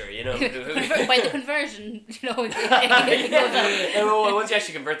very mature, you know. By the conversion, you know. Well, once you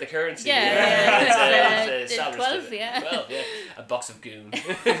actually convert the currency, It's established 12, yeah. 12, yeah. A box of goon.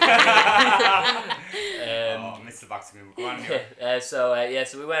 Oh, Mr. Boxing Room. Go on here. So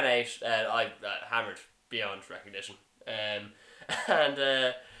we went out. I hammered beyond recognition. And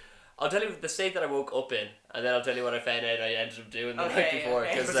I'll tell you the state that I woke up in, and then I'll tell you what I found out I ended up doing the night before.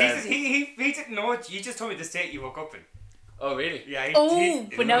 Okay. Because he didn't know it. You just told me the state you woke up in. Oh really? Yeah.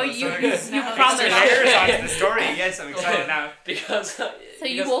 But now you promised. Layers onto the story. Yes, I'm excited now. Because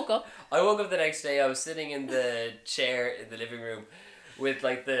You woke up. I woke up the next day. I was sitting in the chair in the living room with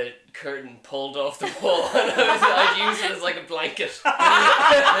like the curtain pulled off the wall, and I'd use it as like a blanket.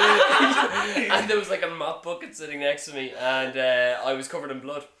 And there was like a mop bucket sitting next to me, and I was covered in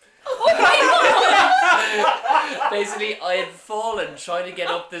blood. Basically, I had fallen trying to get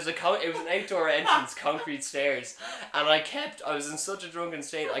up. It was an outdoor entrance, concrete stairs, and I was in such a drunken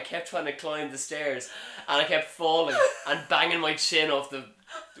state. I kept trying to climb the stairs, and I kept falling and banging my chin off the.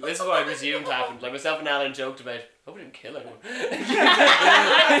 This is what I presumed happened. Like myself and Alan joked about. Hope I didn't kill anyone.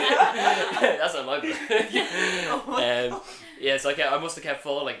 That's not my blood. Yeah, so I must have kept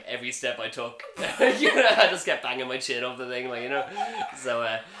falling every step I took. I just kept banging my chin off the thing, like, you know. So,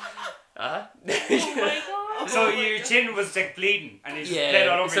 Oh my god. So your chin was like bleeding, and it just bled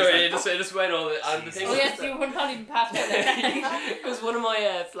all over. So yourself. it just went all the. And the thing was, Yes, you were not even passed out. because one of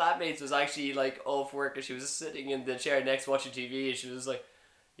my flatmates was actually like off work, and she was sitting in the chair next watching TV, and she was like,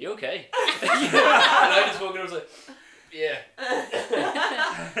 "You okay?" And I just woke up and I was like, "Yeah."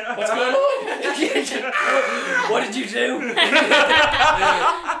 What's going on? What did you do?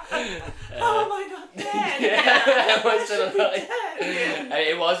 Oh my god, dead. Yeah, I was still alive.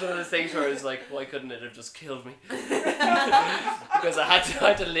 It was one of those things where I was like, why couldn't it have just killed me? Because I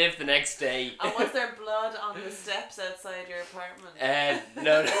had to live the next day. And was there blood on the steps outside your apartment?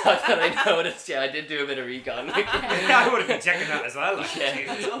 No, not that I noticed. Yeah, I did do a bit of recon. I would have been checking that as well. Like, Yeah,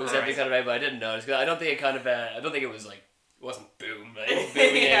 Jesus it was Christ. every kind of way, but I didn't notice. 'Cause I don't think it was like, it wasn't boom, like,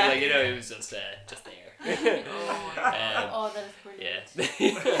 booming Yeah. out, like, you know, it was just there. Oh, that is brilliant.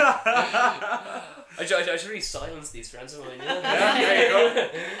 Yeah. I should really silence these friends of mine. You know? Yeah, there you go.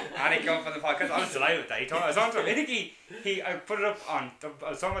 And he come for the podcast. I was delighted with that. I was on to him. I think I put it up on. I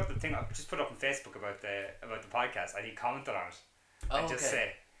was talking about the thing. I just put it up on Facebook about the podcast, and he commented on it. And just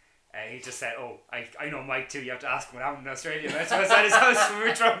said, he just said, "Oh, I know Mike too. You have to ask him what happened in Australia." And so I was at his house when we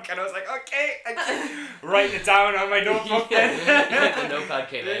were drunk, and I was like, "Okay," writing it down on my notebook. The notepad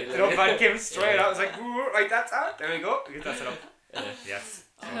came out. The notepad came straight out. I was like, "Ooh, write that down." There we go. That's it up. Yes.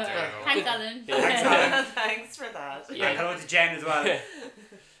 So there we go. Thanks, Alan. Thanks, Alan. Thanks for that. Yeah. And hello to Jen as well.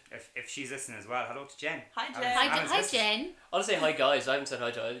 If she's listening as well, hello to Jen. Hi, Jen. Hi, Jen. I'll say hi, guys. I haven't said hi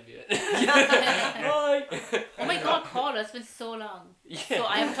to either of you yet. Hi. Oh my god, Carla, it's been so long. Yeah. So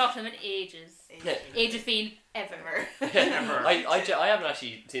I haven't talked to him in ages. Yeah. Ages being ever. Never. I haven't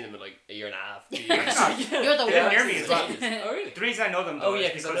actually seen them in like a year and a half. 2 years. You're the Yeah, worst. near me as well. Oh really? The reason I know them though Oh, yeah,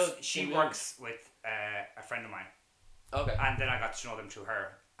 is 'cause I because know she she works with a friend of mine, Okay. and then I got to know them through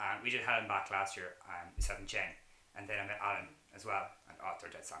her. And we did Helen back last year, myself and Jen, and then I met Alan as well, and they're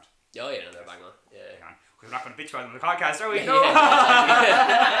dead sound. Oh yeah, no, they're bang on. Yeah. Hang on. We're not going to bitch about them on the podcast, are we? Yeah, No.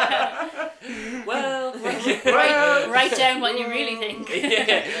 Well, Write down what you really think.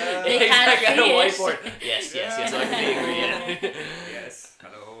 Yeah. They can't Exactly, on a see it. whiteboard. Yes, I completely agree. Yeah. Yes.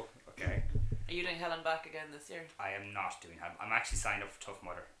 Hello. Okay. Are you doing Helen back again this year? I am not doing Helen. I'm actually signed up for Tough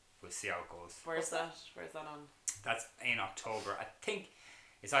Mudder. We'll see how it goes. Where's that on? That's in October. I think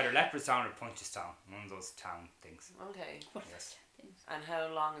It's either Leopardstown or Punchestown. One of those town things. Okay. Yes. And how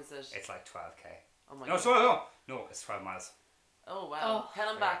long is it? It's like 12k. Oh my No, god. no, it's 12 miles. Oh wow. Oh. Hell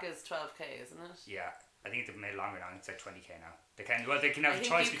and back is 12k, isn't it? Yeah, I think they've made it longer now. It's like 20k now. They can have I a think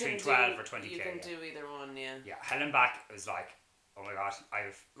choice you between can 12 do- or 20k. You can yeah. do either one, yeah. Yeah, hell and back is like, oh my god,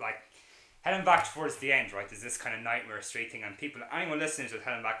 hell and back towards the end, right? There's this kind of nightmare street thing, and anyone listening to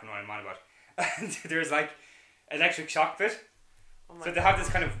hell and back will know what I'm on about. And there's like electric shock bit. Oh my So they have this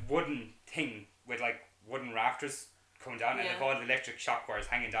kind of wooden thing with like wooden rafters coming down, and Yeah. they've all the electric shock wires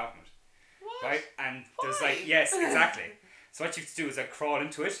hanging down from it. What? Right? And there's Why? like, yes, exactly. So what you have to do is like crawl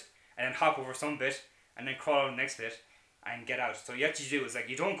into it and then hop over some bit and then crawl on the next bit and get out. So what you do is like,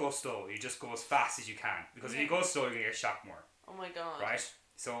 you don't go slow, you just go as fast as you can. Because if you go slow, you're going to get shocked more. Oh my god. Right?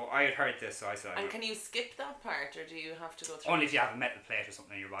 So I had heard this, so I said, And can you skip that part, or do you have to go through? only if you have a metal plate or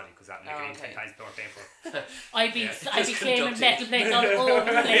something in your body, because that will make it okay. 10 times more painful. I'd be Yeah. I'd be Just claiming conducting. metal plates all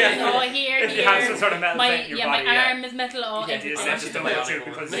over the place. Yeah. Oh, here, If you have some here. sort of metal My plate in your body, my yeah. arm is metal. Oh, Yeah, everything. It's Yeah. not just a Yeah. metal too, Yeah.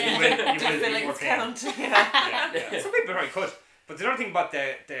 because Yeah. you will be more Fillings pain. count. Yeah. Yeah. Some people probably could. But the other thing about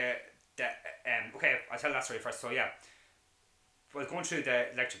the okay, I'll tell that story first. So yeah, I was going through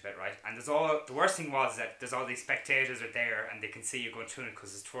the electric bit, right? And the worst thing was that there's all these spectators are there and they can see you going through it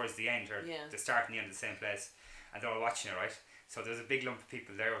because it's towards the end or Yeah. the start and the end of the same place, and they're all watching it, right? So there's a big lump of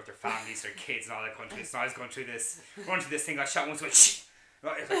people there with their families, their kids, and all that going through this. So I was going through this thing. Got shot once, went shh.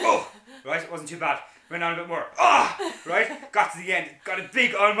 Right, it's like, oh, right, it wasn't too bad. Went on a bit more. Right, got to the end, got a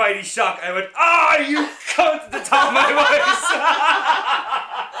big almighty shock. I went, you cunt, at the top of my voice.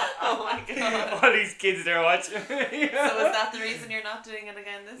 Oh my god. All these kids there watching. So is that the reason you're not doing it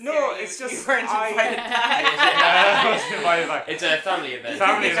again this year? No, You- it's just you weren't invited back. I wasn't invited back. It's a family event.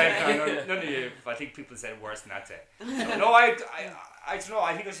 Family event. None of you. I think people said worse than that day. So, no, I don't know.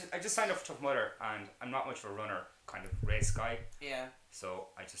 I think I just signed up for Tough Mudder, and I'm not much of a runner kind of race guy. Yeah. So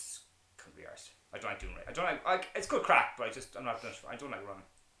I just couldn't be arsed. I don't like doing race. I don't like it's good crack, but I don't like running.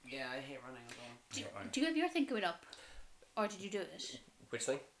 Yeah, I hate running as well. Do you have your thing coming up, or did you do it? Which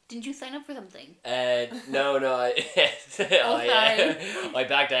thing? Didn't you sign up for something? No, I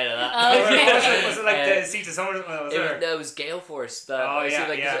backed out of that. Oh, okay. Was it like the Seat of Summer? It was Gale Force. That Oh, yeah,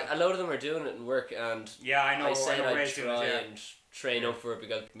 like, yeah. a load of them are doing it in work, and Yeah, I know. I said I'd Ray's doing it, try yeah. and train up for it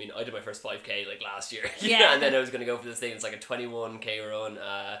because I did my first 5k like last year. Yeah. And then I was gonna go for this thing. It's like a 21k run,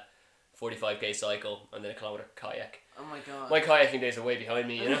 45k cycle, and then a kilometer kayak. Oh my god. My kayaking days are way behind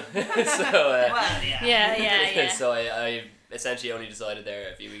me, you know. So Well, yeah. Yeah. so I essentially only decided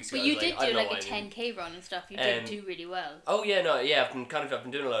there a few weeks ago. But I you was did I do don't know like a why I mean. 10k run and stuff. You did do really well. Oh yeah, no, yeah. I've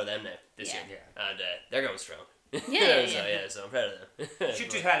been doing a lot of them now this Yeah. year, and they're going strong. Yeah. So I'm proud of them. Should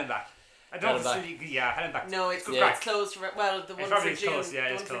do Helen back. I don't know if it's Helen back. No, it's good Yeah. it's closed for the one probably for June. closed, yeah,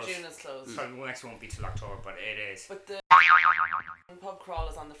 the it's one for closed. June is closed. Probably the next one won't be till October, but it is. But the pub crawl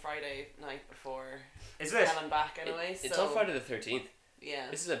is on the Friday night before Is it? Hell and back anyway. It's so on Friday the 13th.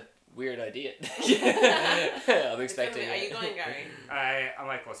 yeah. This is a weird idea. I'm It's gonna expecting. be- are you going, Gary? I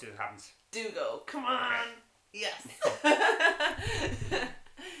might go see what happens. Do go. Come on. Yes.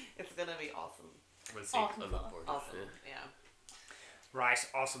 It's gonna be awesome. We'll see. Awesome. I'm looking forward to it, Awesome. yeah. Yeah. Right,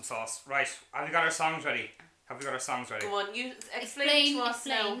 awesome sauce. Right, have we got our songs ready? Come on, you explain Explain, to us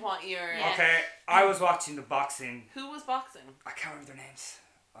now explain. what you're. Yeah. Okay, I was watching the boxing. Who was boxing? I can't remember their names.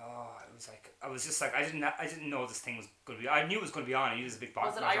 Oh, it was like I was just like I didn't know this thing was going to be. I knew it was going to be on. I knew it was a big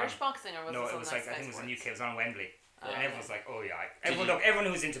Was boxing. it Irish boxing or was No, it it was something like I think it was in Sky the UK. It was on Wembley, Sports? and everyone was like, "Oh yeah." Did Everyone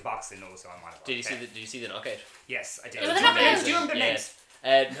who's into boxing knows what I'm on about. Did you okay? see the knockout? Yes, I did. It was Do you an remember amazing- do you remember their Yeah. names?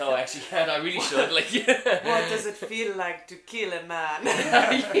 No, actually, I really should. Like, What does it feel like to kill a man?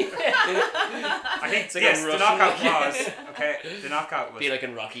 I think It's like yes, a the Russian, knockout like- was okay. The knockout was be like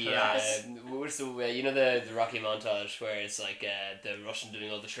in Rocky. Class. What's the you know the Rocky montage where it's like the Russian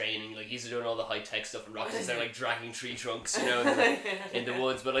doing all the training, like he's doing all the high tech stuff, and Rocky's there like dragging tree trunks, you know, in the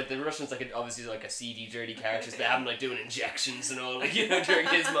woods. But like the Russians, like obviously like a seedy, dirty characters. They have him like doing injections and all, like, you know, during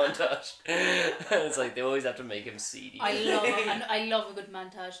his montage. It's like they always have to make him seedy. I love a good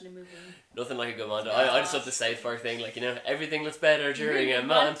montage in a movie. Nothing like a good montage. I just love the South Park thing, like, you know, everything looks better during a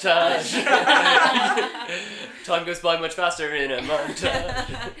Montage. montage. Time goes by much faster in a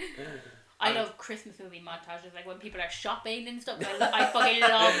montage. I love Christmas movie montages, like when people are shopping and stuff. I fucking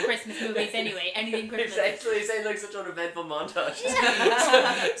love Christmas movies anyway. Anything It's Christmas. actually saying like such an eventful montage.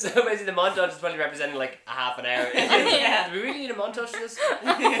 So basically the montage is probably representing like a half an hour. Yeah. Do we really need a montage for this?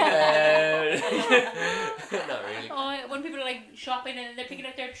 Not really. Oh, when people are like shopping and they're picking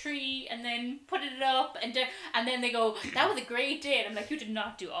up their tree and then putting it up and then they go, "That was a great day," and I'm like, "You did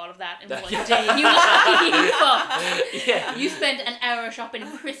not do all of that in one day. You lucky fuck. Yeah. You spent an hour shopping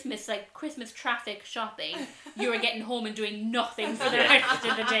Christmas Christmas traffic shopping, you were getting home and doing nothing for the rest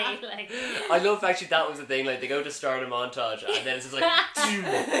of the day. Like, I love actually that was the thing. Like they go to start a montage, and then it's just like,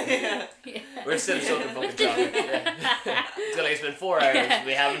 Yeah. we're still stuck in fucking traffic. Yeah. It's gonna spend 4 hours.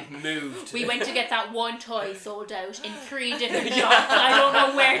 We haven't moved. we went to get that one toy sold out in 3 different shops. I don't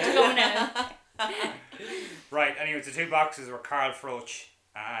know where to go now. Right, anyway, the 2 boxes were Carl Froch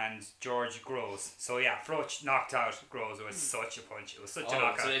and George Groves. So yeah, Froch knocked out Groves. It was such a punch. It was such a So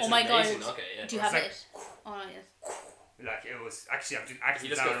knockout. it's Oh my God. amazing. Okay, yeah. Do you It was have like- it? Oh, yes. Like it was actually I'm actually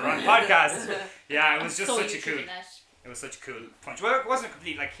You just down go on a for it. wrong podcast. Yeah, it was just So such a used to cool. doing that. It was such a cool punch. Well, it wasn't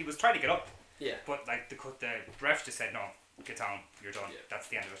complete. Like he was trying to get up, Yeah. but like the ref just said no, get down, you're done. Yeah. That's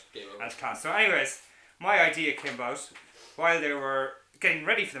the end of it. Game over. That's class. So, anyways, my idea came about while they were getting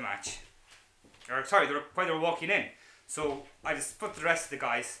ready for the match. Or sorry, while they were walking in. So I just put the rest of the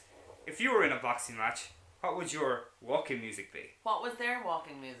guys. If you were in a boxing match, what would your walking music be? What was their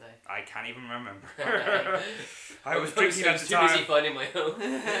walking music? I can't even remember. I was too drinking at the busy time. finding my own.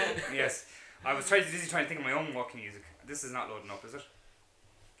 Yes, I was trying to think of my own walking music. This is not loading up, is it?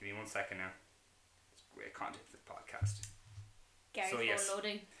 Give me 1 second now. It's great content for the podcast. Gary, So, phone yes.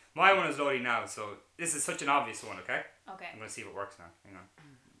 loading. My one is loading now, so this is such an obvious one, okay? Okay. I'm going to see if it works now. Hang on.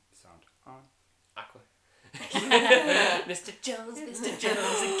 Sound on. Aqua. Mr. Jones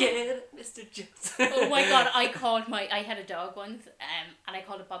again, Mr. Jones. Oh my God, I had a dog once, and I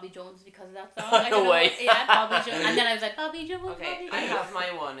called it Bobby Jones because of that song. I don't No know way. what- Yeah, Bobby Jones. And then I was like, Bobby Jones, Okay, Bobby I Jones. have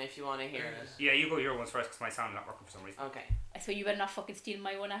my one if you want to hear it. Yeah, you go your ones first because my sound is not working for some reason. Okay. So you better not fucking steal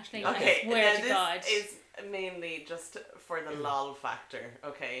my one, Ashley. Okay. I swear now to this God. is mainly just for the lol factor.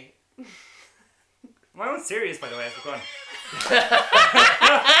 Okay. My one's serious, by the way. Go on.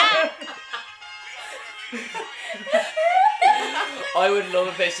 I would love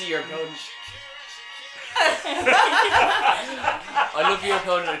if I see your opponent. I love your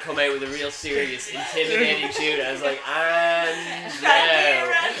opponent to come out with a real serious, intimidating tune. I was like, and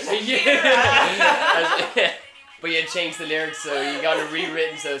now. Yeah. But you had changed the lyrics, so you got it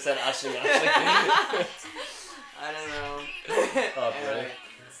rewritten so it said Ashley. I don't know. Oh, Anyway, brilliant.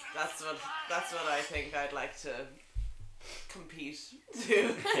 that's what I think I'd like to compete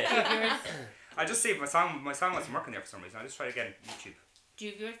to. I just see if my sound wasn't working there for some reason. I just tried again. YouTube. Do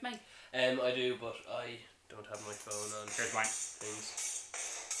you have yours, Mike? I do, but I don't have my phone on Here's mine. things.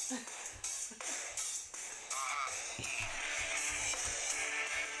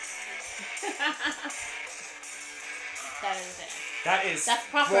 That is it. That's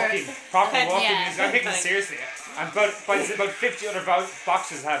proper. proper walking Yeah. music. I'm taking it seriously. And about 50 other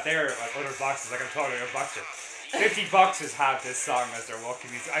boxers have their other boxes. Like I'm talking about a boxer. 50 boxers have this song as their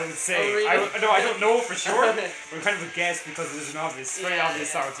walking music. I would say. Oh, really? I don't know for sure. We're kind of a guess because it is an very obvious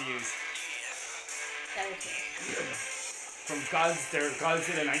song to use. That is it. From Godzilla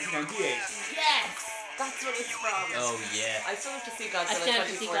 1998. Yes! That's what it's from. Oh, yeah. I still have to see I Godzilla still have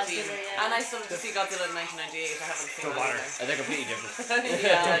to see 2014. Godzilla, yeah. And I still have to see Godzilla 1998. I haven't seen Don't that bother. either. They're completely different.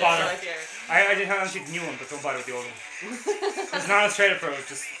 Yeah, Don't bother. right here. I didn't have the new one, but don't bother with the old one. There's an honest trailer for it.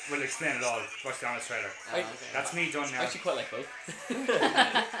 Just will explain it all. Watch the honest trailer. Oh, okay. That's me done I now. actually quite like both.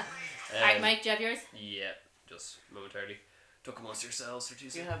 Alright, Mike, do you have yours? Yeah, just momentarily. Took amongst yourselves for 2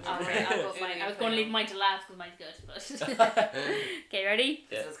 You seconds. have Okay, I'll go Who for mine. do you I was going to think? leave mine to last because mine's good. But okay, ready?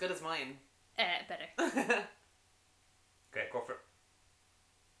 Is it as good as mine? Better. Okay, go for it.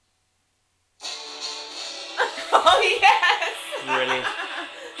 Oh, yes! Brilliant.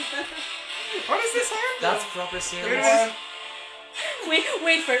 What is this here? That's proper serious. Yes. Wait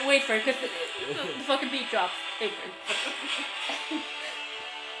for it, because the fucking beat drops. Wait for it.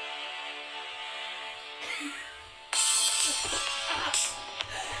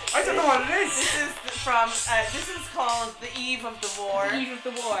 I don't know what it is. This is from, this is called The Eve of the War. Eve of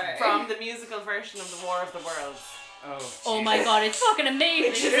the War. From the musical version of The War of the Worlds. Oh my God, it's fucking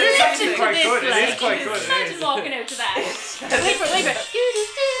amazing. Which is Listen actually to quite this, good. It like, is quite good. It Imagine is. walking out to that. Wait for it.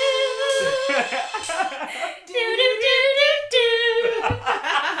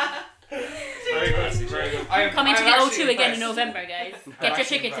 Very good, very good. Coming to I'm the actually O2 again in impressed. November, guys. Get your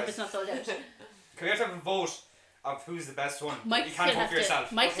actually tickets if impressed. it's not sold out. Can we have to have a vote of who's the best one? Mike You still can't vote has for yourself.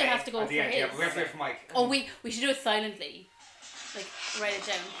 to. Mike still Okay. has to go At for the end, his. yeah, but we have to wait for Mike. Oh, we should do it silently. Like, write it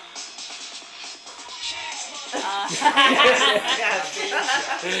down.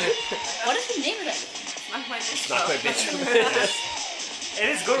 What is the name of it? Not my bitch. Not quite bitch. It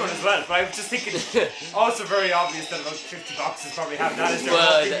is a good one as well, but I was just thinking, also very obvious that about 50 boxes probably have that as their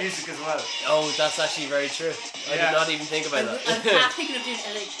Well, walking that- music as well. Oh, that's actually very true. I Yeah. did not even think about I was that. half thinking of doing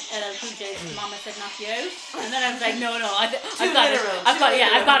LL Cool J's Mama Said Knock You Out, and then I was like, no, I've Too got it. literal, I've too got it. Yeah,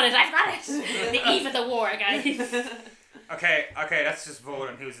 I've got literal. it. The eve of the war, guys. Okay, let's just vote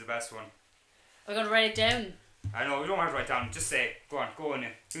on who's the best one. We're going to write it down. I know, we don't have to write down. Just say, go on now.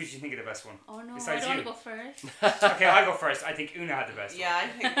 Who do you think is the best one? Oh no, Besides I don't you. want to go first. Okay, I'll go first. I think Una had the best Yeah, I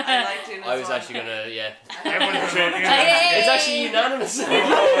think I liked Una's I was one. actually gonna, yeah. one. Everyone was going Una. Hey! It's actually unanimous. I say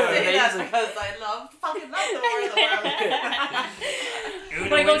that Amazing. because I fucking love the word of the world. Una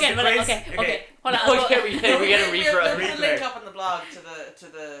Wait, go wins again. the Wait, quiz. okay. Hold on. I'll go. Okay, we get a We'll reprise. put a link up on the blog to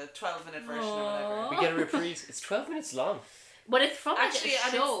the 12-minute version or whatever. We get a reprise. It's 12 minutes long. But it's from Actually, a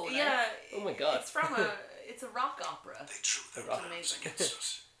and show. it's, yeah, Oh my god. it's from it's a rock opera. It's amazing.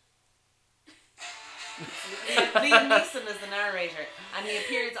 Liam Neeson is the narrator, and he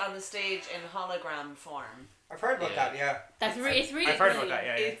appears on the stage in hologram form. I've heard about that, yeah. It's really I've heard cool. about that,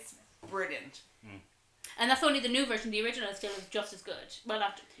 yeah. It's brilliant. And that's only the new version. The original is still just as good. Well,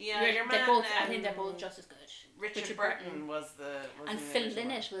 not. Yeah, they're your both. man, I think they're both just as good. Richard Burton was the and the Phil original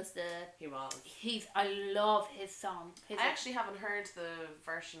one. Lynott was the. He was. I love his song. I actually haven't heard the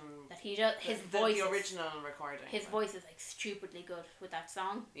version. That he does. His the voice. The original recording. His voice is like stupidly good with that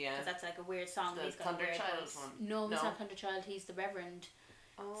song. Yeah. Because that's like a weird song. The He's got a weird Thunderchild voice. one? No, he's No. not Thunderchild. He's the Reverend.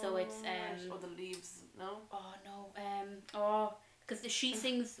 Oh, So it's, right. Oh, the leaves. No. Oh no. Because she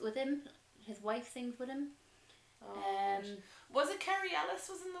sings with him. His wife sings with him. Oh, right. Was it Carrie Ellis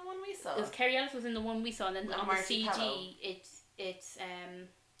was in the one we saw? It was Carrie Ellis was in the one we saw, and then With on Marty the CD, Pellow. it's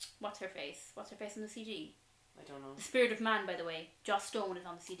what's her face? What's her face on the CD? I don't know. The Spirit of Man, by the way. Joss Stone is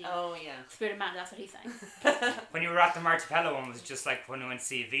on the CD. Oh yeah. Spirit of Man, that's what he sang. When you were at the Martipello one, was it just like when we went to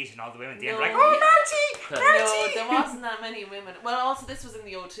see Evita and all the women at the end were No. like, oh, Marty! No, there wasn't that many women. Well, also this was in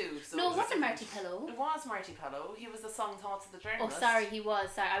the O2. So No, it was wasn't Marty Pellow. It was Marty Pellow. He was the song Thoughts of the Oh, Journalist. sorry, he was.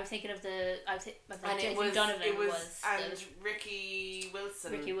 Sorry, I was thinking of the. And Jason it was Donovan and the- Ricky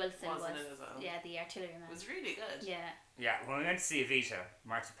Wilson. Ricky Wilson was was. in it as well. Yeah, the artillery man. It was really good. Yeah. Yeah, when we went to see Evita,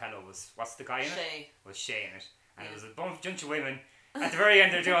 Martipello was, what's the guy in it? Shay. Was Shay in it. And Yeah. it was a bunch of women. At the very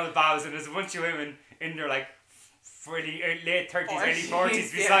end, they're doing all the bows, and there's a bunch of women in their like late 30s, early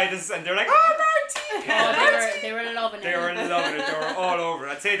 40s beside us, and they're like, oh, Marty! Oh, they were loving it. They were loving it. They were all over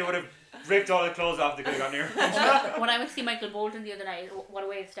it. I'd say they would have ripped all the clothes off they could have gotten here. When I went to see Michael Bolton the other night, what a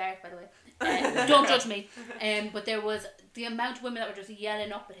way to start, by the way. Don't judge me. But there was the amount of women that were just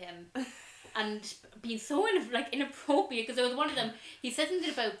yelling up at him and being so inappropriate, because there was one of them, he said something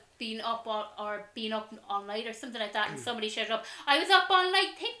about being up being up all night or something like that, and somebody shouted up, I was up all night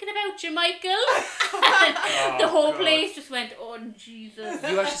thinking about you, Michael. The whole place just went, oh Jesus.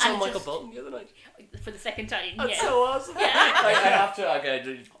 You actually saw And Michael just- Bolton the other night? For the second time. That's yeah. so awesome. Yeah. I have to,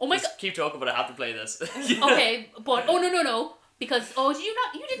 okay, Oh my just keep talking, but I have to play this. Okay, but no. Because you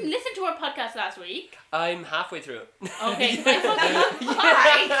didn't listen to our podcast last week. I'm halfway through it. Okay,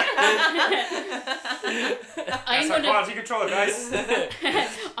 That's our quality control, guys.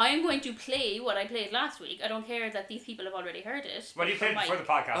 I'm going to play what I played last week. I don't care that these people have already heard it. Well, you played before the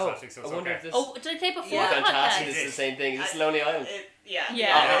podcast last week, so I it's wonder okay. if this Oh, did I play before Yeah. the fantastic. podcast? This is the same thing. This is Lonely Island. Yeah.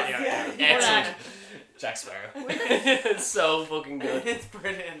 Yeah. Excellent. Hold Jack Sparrow. It's so fucking good. It's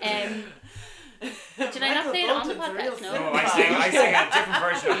brilliant. Did I not play it on the podcast? No, No. I sang a different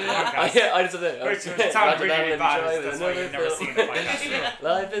version of the podcast. I just did it. Which it sounded really, really bad. Enjoy That's with why another you've never film. seen the podcast.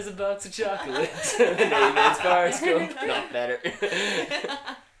 Life is a box of chocolates. The name is Forrest Gump. Not better.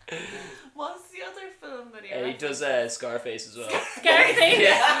 What's the other film that he He does Scarface as well. Scarface?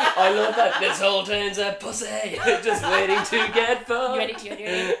 Yeah, I love that. This whole town's a pussy, just waiting to get fucked. You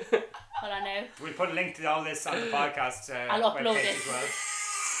ready? Hold on now. We'll put a link to all this on the podcast I'll upload webpage it. as well.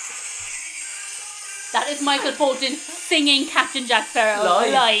 That is Michael Bolton singing Captain Jack Sparrow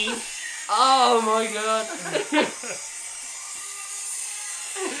live. Oh my god.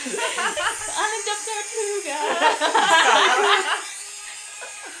 I'm a Dr.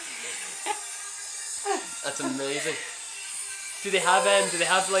 That's amazing. Do they have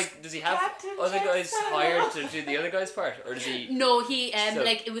like? Does he have Captain other guys Jackson. hired to do the other guy's part, or does he? No, he So-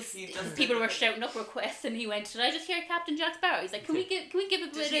 like it was He just people did were it. shouting up requests, and he went, "Did I just hear Captain Jack Sparrow?" He's like, "Can we give a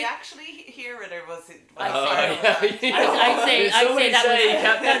Did bit he of?" actually hear it, or was it? I Oh, say- yeah. I'd say Did somebody that say was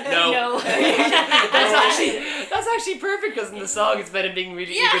Captain? No. No. That's actually perfect, because in the song it's about him being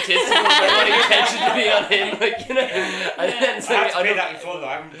really egotistical, about wanting attention to be on him, like, you know. And then it's I have like, to I play don't- that in full though.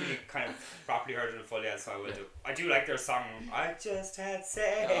 I haven't really kind of properly heard it in full yet, so I will do. I do like their song. I just had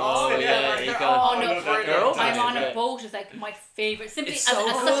sex. Oh, yeah, you they're got- all Oh, no, love that brilliant. girl. I'm on Yeah. a boat is like my favorite. Simply It's as so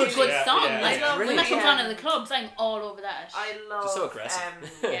such a good. good Yeah, song. yeah, Like yeah. when that comes on in the clubs, I'm all over that. I love. Just so aggressive.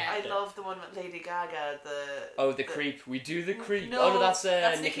 Yeah. I love the one with Lady Gaga. the creep. We do the creep. No, Oh no, that's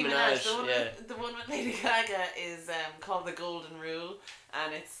Nicki Minaj. The one, Yeah. the one with Lady Gaga is called The Golden Rule,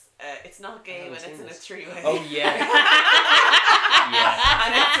 and it's not gay when haven't it's seen in a this. three-way. Oh yeah. Yeah.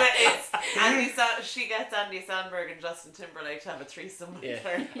 And she she gets Andy Samberg and Justin Timberlake to have a threesome with Yeah.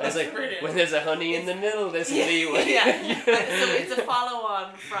 her. I was That's like, brilliant. when there's a honey in the middle, this will be what. Yeah. So it's a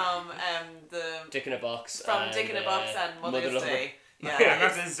follow-on from the Dick in a Box. Dick in a Box and Mother's Lover. Day. Yeah. And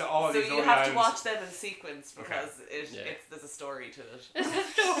that's all So these you have to watch them in sequence because there's a story to it. There's a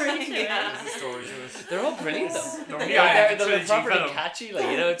story to Yeah. There's a story to it. They're all brilliant though. No, Yeah, the they're trilogy properly film. catchy, like,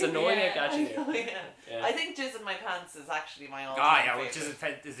 you know, it's annoying Yeah. how catchy they are. Yeah. I think Jizz in My Pants is actually my all-time Ah, yeah, favorite. which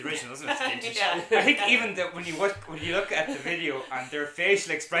is the original, isn't it? It's vintage. Yeah. I think even when you look at the video and their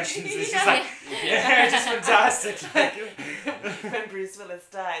facial expressions, it's just Yeah. like, yeah, just fantastic. Like, When Bruce Willis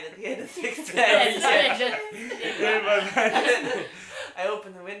died at the end of Sixth Yes, Sense. yeah. I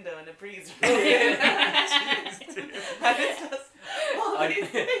opened the window and a breeze. I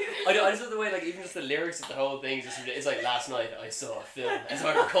just love the way, like, even just the lyrics of the whole thing, it's like, last night I saw a film, as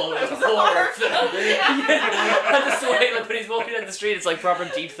I recall, it was a horror film. And just the way, like, when he's walking down the street, it's like proper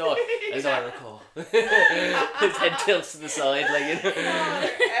deep thought, as I recall. His head tilts to the side, like, you know.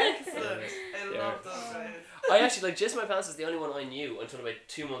 Excellent. I love those guys. I actually, like, Just My Pants is the only one I knew until about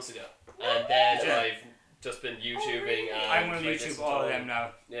 2 months ago. And then I've just been YouTubing. And I'm going to like, YouTube listened all to of them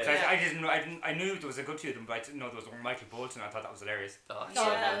now. Yeah. So I knew there was a good few of them, but I didn't know there was one Michael Bolton. I thought that was hilarious. Oh, Oh, yeah.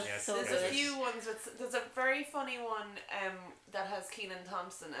 that was Yes. so There's good. a few ones there's a very funny one that has Keenan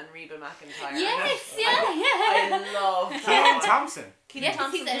Thompson and Reba McEntire. Yes, I love that Keenan one. Thompson. Keenan Yeah,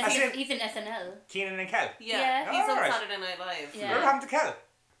 Thompson. he's in SNL. Keenan and Kel. Yeah, Yeah. he's on Alright. Saturday Night Live. Yeah. Whatever happened to Kel?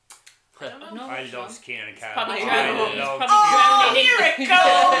 I don't know. No, I he's love wrong. Keenan and Kel. Probably I drowning. love He's love probably Oh, drowning. here it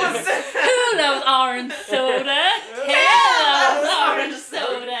goes! Who loves orange soda? Kel loves orange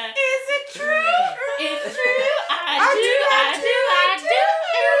soda. Is it true? It's true. I do.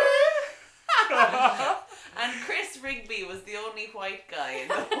 And Chris Rigby was the only white guy in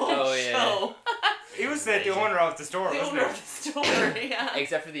the whole Oh, yeah. show. He was the owner of the store, The wasn't owner he? of the store, yeah.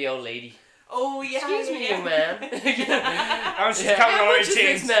 Except for the old lady. Oh, yeah. Excuse me, yeah. young man. I was just Yeah. counting How all much your is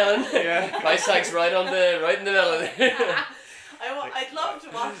this chains. melon? Yeah. Price tag's right in the middle. I'd love to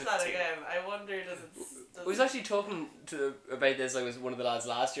watch that again. I wonder does it. I was actually talking about this like with one of the lads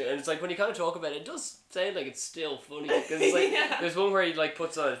last year, and it's like when you kind of talk about it, it does sound like it's still funny because it's like Yeah. there's one where he like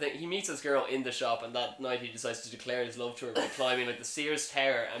puts on a thing. He meets this girl in the shop, and that night he decides to declare his love to her by climbing like the Sears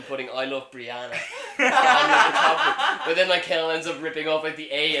Tower and putting "I love Brianna" on like, the top of it. But then like Kel ends up ripping off like the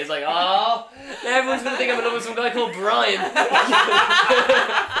A. It's like, oh, everyone's gonna think I'm in love with some guy called Brian.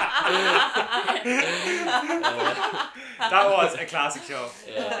 That was a classic show.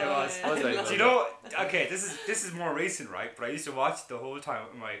 Yeah. It was. It was very Do good. you know? Okay, this is more recent, right? But I used to watch the whole time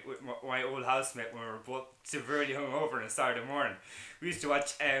with my old housemate when we were both severely hungover on a Saturday morning. We used to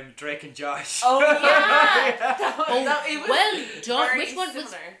watch Drake and Josh. Oh, yeah. It was Well done. very Which one was?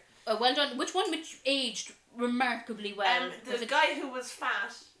 similar. Well done. Which one aged remarkably well? The Was it- guy who was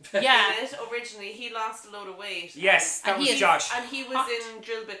fat Yeah. in it originally, he lost a load of weight. Yes, that And was he is- Josh. And he was Hot. in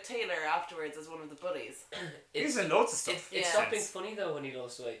Drillbit Taylor afterwards as one of the buddies. He's in loads of stuff. It Yeah. stopped being funny though when he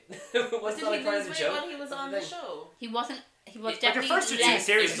lost weight. Wasn't Did that he like part of lose the weight joke? when he was on the show? He wasn't. He was Like Like definitely the first two less.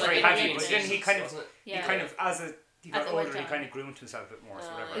 series It was was very like heavy, in but the then he 80s, kind of wasn't it? Yeah. he kind of as he got As it older, went he down. kind of grew into himself a bit more. So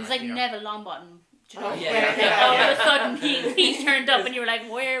whatever. It was like you know. Neville Longbottom. Do you know? Oh, yeah. Where Yeah. all of a sudden he turned up and you were like,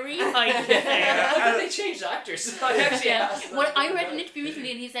 where are you? How did they change actors? I actually asked that. Well, I read an interview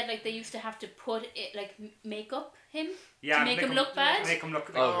recently and he said like they used to have to put it like makeup him Yeah, to make him look bad. Make him look.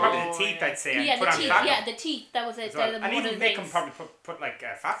 Oh, probably really? the teeth, I'd say, and Yeah, put the on teeth. fat. Yeah, the teeth. That was it. as well. That was And one even of the make him things. probably put like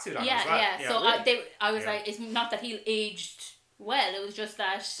a fat suit on Yeah, as well. yeah. So I was Yeah. like, it's not that he aged well. It was just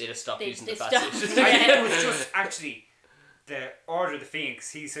that They just stopped using the they fat stopped. suit. I think Yeah. it was just actually the Order of the Phoenix.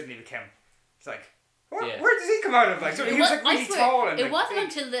 He suddenly became. It's like, Yeah. where does he come out of? Like, so he was like really I swear, tall and it like, wasn't big.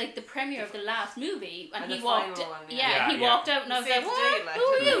 until like the premiere of the last movie and And he the walked. final one, Yeah, he Yeah. walked out and I was Saved like, the what? day, like. Who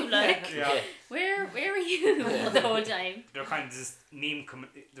are you? Like, Yeah. where are you the whole time? There kind of this meme.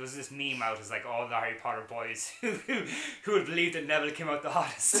 There was this meme out. It's like all the Harry Potter boys who would believe that Neville came out the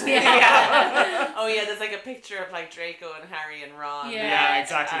hottest. Yeah. Oh yeah, there's like a picture of like Draco and Harry and Ron. Yeah. Yeah,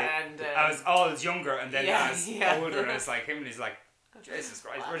 exactly. And As all as younger and then Yeah, as yeah. older, and it's like him, and he's like, Jesus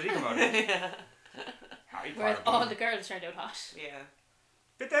Christ, where did he come out of? yeah. Harry Whereas Potter. all the girls turned out hot. Yeah.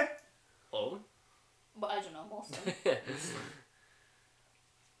 Did they? Oh. But I don't know, most of them.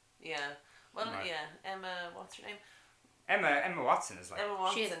 Yeah. Well, Right. yeah. Emma, what's her name? Emma Watson is like. Emma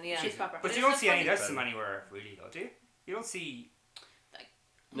Watson. Yeah. She's proper. But you don't see any of them anywhere really, though, do you? You don't see.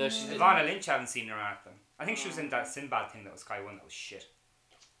 No, she's in Ivana Lynch, haven't seen her at them. I think she was in that Sinbad thing that was Sky One that was shit.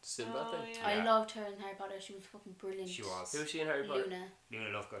 Sinbad Oh, thing. yeah. I Yeah. loved her in Harry Potter. She was fucking brilliant. She was. Who was she in Harry Potter? Luna. Luna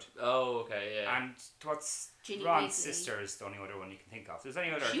Lovegood. Oh, okay, yeah. And what's Ginny Ron's Weasley. sister is the only other one you can think of. There's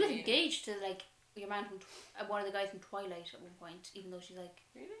any other. She was engaged to like your man from one of the guys from Twilight at one point, even though she's like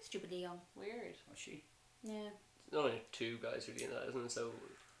Really? stupidly young. Weird. Was she? Yeah. There's only 2 guys really in that, isn't it? So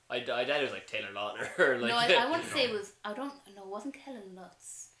I doubt it was like Taylor Lautner or like. No, I want to say it was. I don't. No, it wasn't Kellen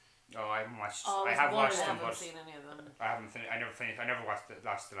Lutz. Oh, I haven't watched. Oh, I it was have one of watched I them, haven't but seen any of them. I haven't finished. I never finished. I never watched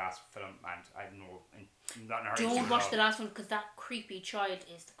the last film, and I don't know. Not in a hurry to see Don't it watch all. the last one because that creepy child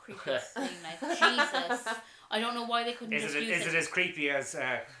is the creepiest thing. Like Jesus, I don't know why they couldn't Is just it, use is it as creepy as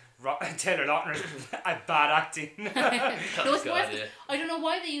Taylor Lautner's bad acting? No, it's Oh, worse. God, 'Cause yeah. I don't know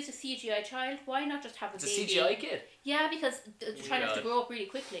why they used a CGI child. Why not just have a It's a baby? CGI kid. Yeah, because the child has to God. grow up really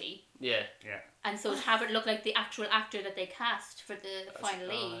quickly, Yeah. and so to have it look like the actual actor that they cast for the final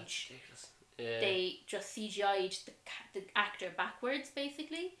Oh, age, that's ridiculous. Yeah. they just CGI'd the actor backwards,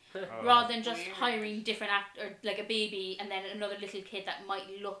 basically, Oh. rather than just Weird. hiring different actor, like a baby and then another little kid that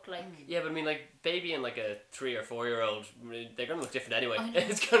might look like. Yeah, but I mean, like baby and like a 3 or 4 year old, they're gonna look different anyway. I know.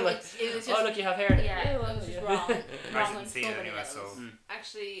 It's kind of like, It was just, oh look, you have hair. Now. yeah, well, it was just yeah. wrong. I Wrong didn't on see so it many anyway, levels. so.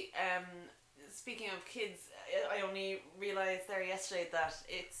 Actually, speaking of kids, I only realised there yesterday that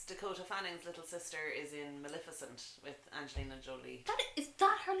it's Dakota Fanning's little sister is in Maleficent with Angelina Jolie. Is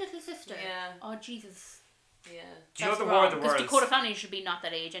that her little sister? Yeah. Oh Jesus. Yeah. Do you know That's the wrong, War of the because Worlds? Dakota Fanning should be not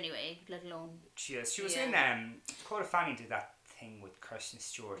that age anyway, let alone. She was Yeah. in Dakota Fanning did that thing with Kirsten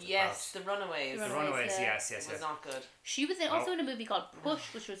Stewart. Yes, The Runaways. The about the Runaways, Runaways. yeah. Yes, yes, was yes. not good. She was also in a movie called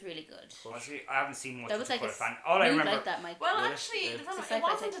Push, which was really good. Honestly, I haven't seen much That of was like Dakota a Fanning. All I really remember. like that, Mike. Well, Yeah, actually, yeah. The It's a Runaways, sci-fi it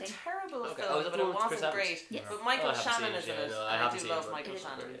wasn't type a thing. terrible Okay. film, Oh, is that but the it one with Chris wasn't Evans? great. Yes. But Oh, Michael I haven't Shannon seen is it, in yeah, it, no, I and I haven't do seen love it, Michael but-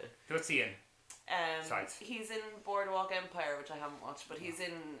 Shannon. yeah. What's he in? Sides. He's in Boardwalk Empire, which I haven't watched, but he's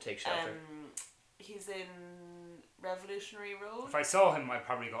in Take Shelter. he's in Revolutionary Road. If I saw him, I'd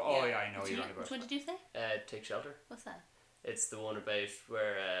probably go, "Oh Yeah. yeah, I know Which you're one- on which about." one did you say? Take Shelter. What's that? It's the one about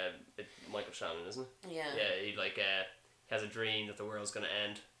where Michael Shannon, isn't it? Yeah. Yeah, he like has a dream that the world's gonna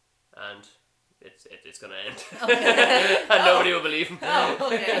end, and it's gonna end, Okay. and nobody will believe him. Oh,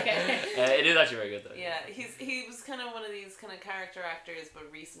 okay. Okay. It is actually very good though. Yeah, he was kind of one of these kind of character actors,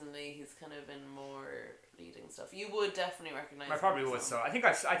 but recently he's kind of in more leading stuff. You would definitely recognize. I him, probably would. So I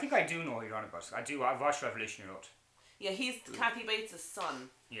think I do know who you're on about. I do. I've watched Revolutionary Road. Yeah, he's Kathy Bates' son.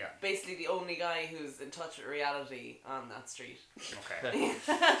 Yeah. Basically, the only guy who's in touch with reality on that street. Okay.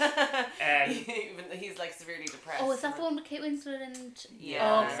 Even he's like severely depressed. Oh, is that the one with Kate Winslet and? Yeah.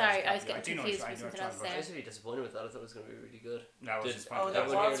 Oh, Yeah, sorry, yeah, I was I getting do know confused what with you're something talking else about. I there. was really disappointed with that. I thought it was gonna be really good. No, I was Did- disappointed. Oh, that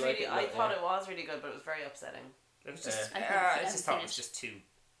Everyone was here like really. it, I like, thought yeah. it was really good, but it was very upsetting. It was just. I I haven't just thought it was finished. just too.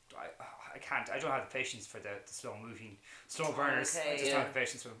 I can't. I don't have the patience for the slow moving, slow burners. Okay, I just yeah. don't have the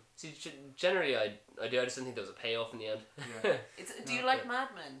patience for them. See, generally, I do. I just didn't think there was a payoff in the end. Yeah. Do you No, like okay. Mad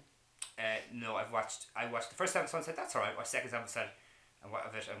Men? No, I watched the first episode and said that's alright. Watched the second episode and what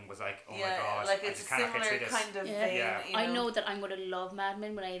of it and was like, oh Yeah, my god, like I it's just a cannot get similar through this. kind of Yeah. vein. Yeah. You know? I know that I'm going to love Mad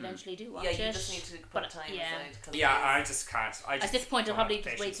Men when I eventually do watch Yeah, it. you just need to put but, time yeah. aside. 'cause Yeah, it is- I just can't. At this point, I'll don't have probably the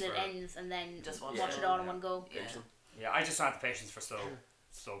just wait patience till it for ends and then Just watch watch it it, all in yeah. one go. Yeah. Yeah, I just don't have the patience for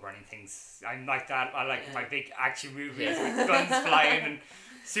slow burning things. I'm like that. I like Yeah. my big action movies Yeah. with guns flying and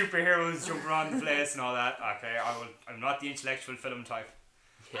superheroes jumping around the place and all that. Okay, I'm not the intellectual film type.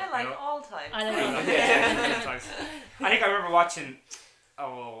 I like You know? all types. I like I'm all not the types. intellectual film types. I think I remember watching.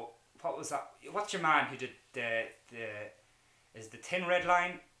 Oh, what was that? What's your man who did the Thin Red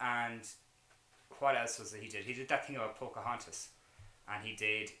Line, and what else was it he did? He did that thing about Pocahontas, and he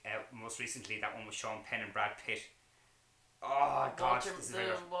did most recently that one with Sean Penn and Brad Pitt. Oh God, this is weird.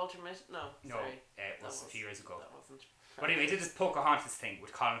 Walter Mitt? No, No, sorry. it That was a few years ago. That wasn't. But anyway, he did this Pocahontas thing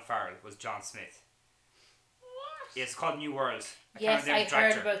with Colin Farrell. Was John Smith? What? Yeah, it's called New World. Yes, can't remember I the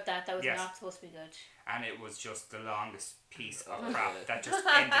heard director. about that. That was Yes. not supposed to be good. And it was just the longest piece of Oh, crap yeah. that just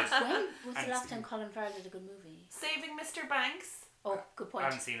ended. When was And the last time Colin Farrell did a good movie? Saving Mr. Banks. Oh, good I point.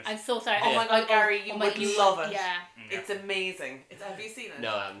 haven't seen it. I'm so sorry. Oh my God, Gary, you would love it. Yeah. Yeah. It's amazing. Have you seen it?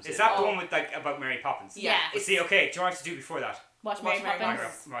 No, I haven't seen Is it. that the Oh. one with like about Mary Poppins? Yeah. It's, See, okay, do you want to do before that? Watch Watch Mary Mary Poppins.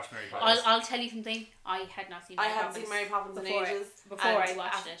 Poppins. Watch Mary Poppins. I'll tell you something. I had not seen I Mary haven't Poppins. seen Mary Poppins in before- ages. before and I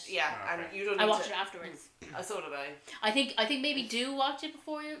watched it. Yeah, Okay. and you don't I need watched to, it afterwards. So did I. I think maybe do watch it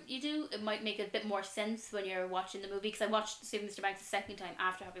before you do. It might make a bit more sense when you're watching the movie, because I watched Saving Mr. Banks the second time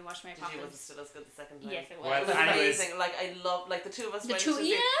after having watched Mary Did you? Was it Poppins. still as good the second time? Yes, it was. Well, It was anyways. amazing. Like I love, like the two of us The went two, to see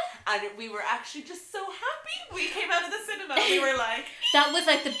yeah. it, and we were actually just so happy. We came out of the cinema and we were like, That was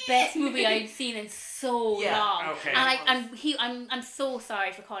like the best movie I'd seen in so Yeah. long. Okay. I'm so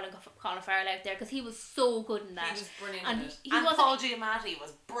sorry for Colin Farrell out there because he was so good in that. He was brilliant And in it. he And wasn't- Paul Giamatti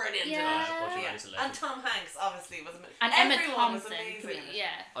was brilliant Yeah. in it. Paul Giamatti's a legend. And Tom Hanks obviously was amazing. And Emma Everyone was Thompson. amazing in it. Yeah.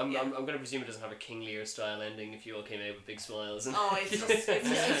 I'm going to presume it doesn't have a King Lear style ending if you all came out with big smiles. And Oh, it's just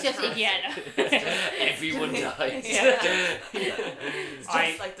It's just yeah. No. everyone dies. Yeah. It's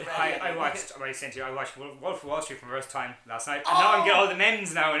just like the red. I watched Wolf of Wall Street for the first time last night, and now I get all the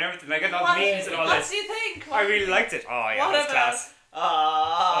memes now and everything. I get all the memes and all What this. do you think? I really liked it. Oh yeah, What that's about- class.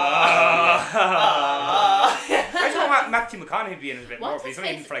 Yeah, I thought Matthew McConaughey would be in it a bit more, What's but he's his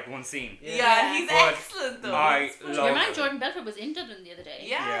only in face? for like one scene. and he's But excellent though. I He's love Your man it. Jordan Belfort was in Dublin the other day.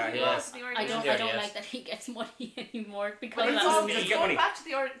 Yeah, he Yeah. was. The I don't Yes. like that he gets money anymore because But of it's He all doesn't that. just get going money. back to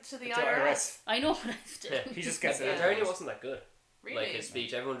the IRS. I know, but I still. He just gets Yeah. it. Apparently it wasn't that good. Really? Like his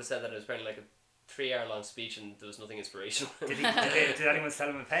speech, everyone just said that it was apparently like a 3-hour long speech and there was nothing inspirational. Did anyone sell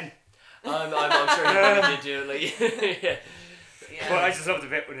him a pen? I'm sure he probably did do it. Like, yeah. Yeah. But I just love the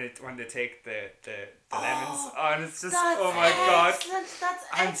bit when they take the lemons and it's just That's oh my god. excellent. That's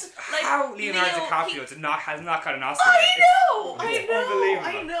And excellent. Like, how Leonardo Leo, DiCaprio has not got an Oscar. I yet. know, It's unbelievable.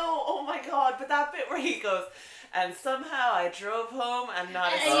 I know. Oh my god! But that bit where he goes, and somehow I drove home and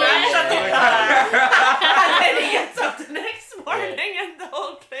not a Yeah. scratch on the Oh my car. God. And then he gets up the next morning and the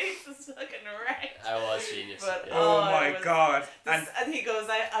whole place is fucking wrecked. I was genius. But, yeah. Oh it my was- god. And he goes,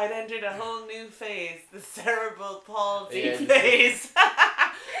 I'd entered a whole new phase, the cerebral palsy Yeah. phase.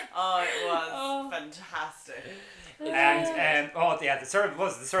 Oh, it was Oh. fantastic. The cerebral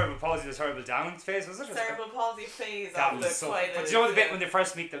palsy, the cerebral down phase, was it? Cerebral palsy phase That of was the so. quite But you know the bit when they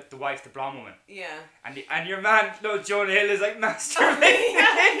first meet the wife, the blonde woman, Yeah. and your man, no, Jonah Hill is like masturbating.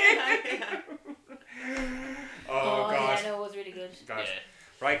 Yeah. Oh god. Yeah, no, it was really good. God. Yeah.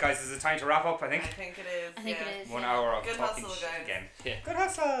 Right, guys, is it time to wrap up? I I think think it is. I think yeah. it is. 1 yeah. hour of Good talking hustle, shit guys. again. Yeah. Good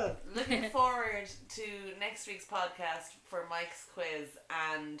hustle. Looking forward to next week's podcast for Mike's quiz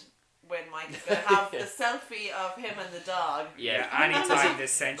and when Mike is going to have the selfie of him and the dog. Yeah. Anytime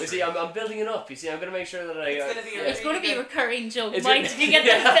this century. You see, I'm building it up. You see, I'm going to make sure that I. It's gonna be a It's going to be a good- recurring joke. It's Mike, gonna- did you get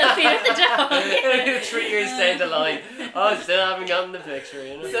that selfie with the dog? 3 years down the line. Oh, still haven't gotten the picture,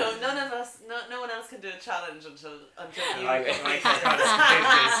 you know? So none of us, no one else can do a challenge until you. I forgot his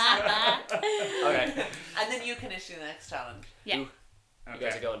Okay. And then you can issue the next challenge. Yeah. You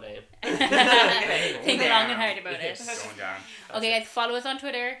guys are going down. Think long and hard about it. Going down. Okay, guys, follow us on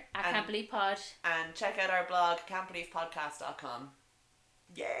Twitter at And- Can't Believe Pod. And check out our blog, can'tbelievepodcast.com.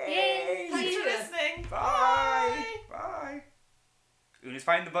 Yay! Thanks for listening. Bye. Bye. Una's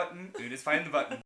find the button.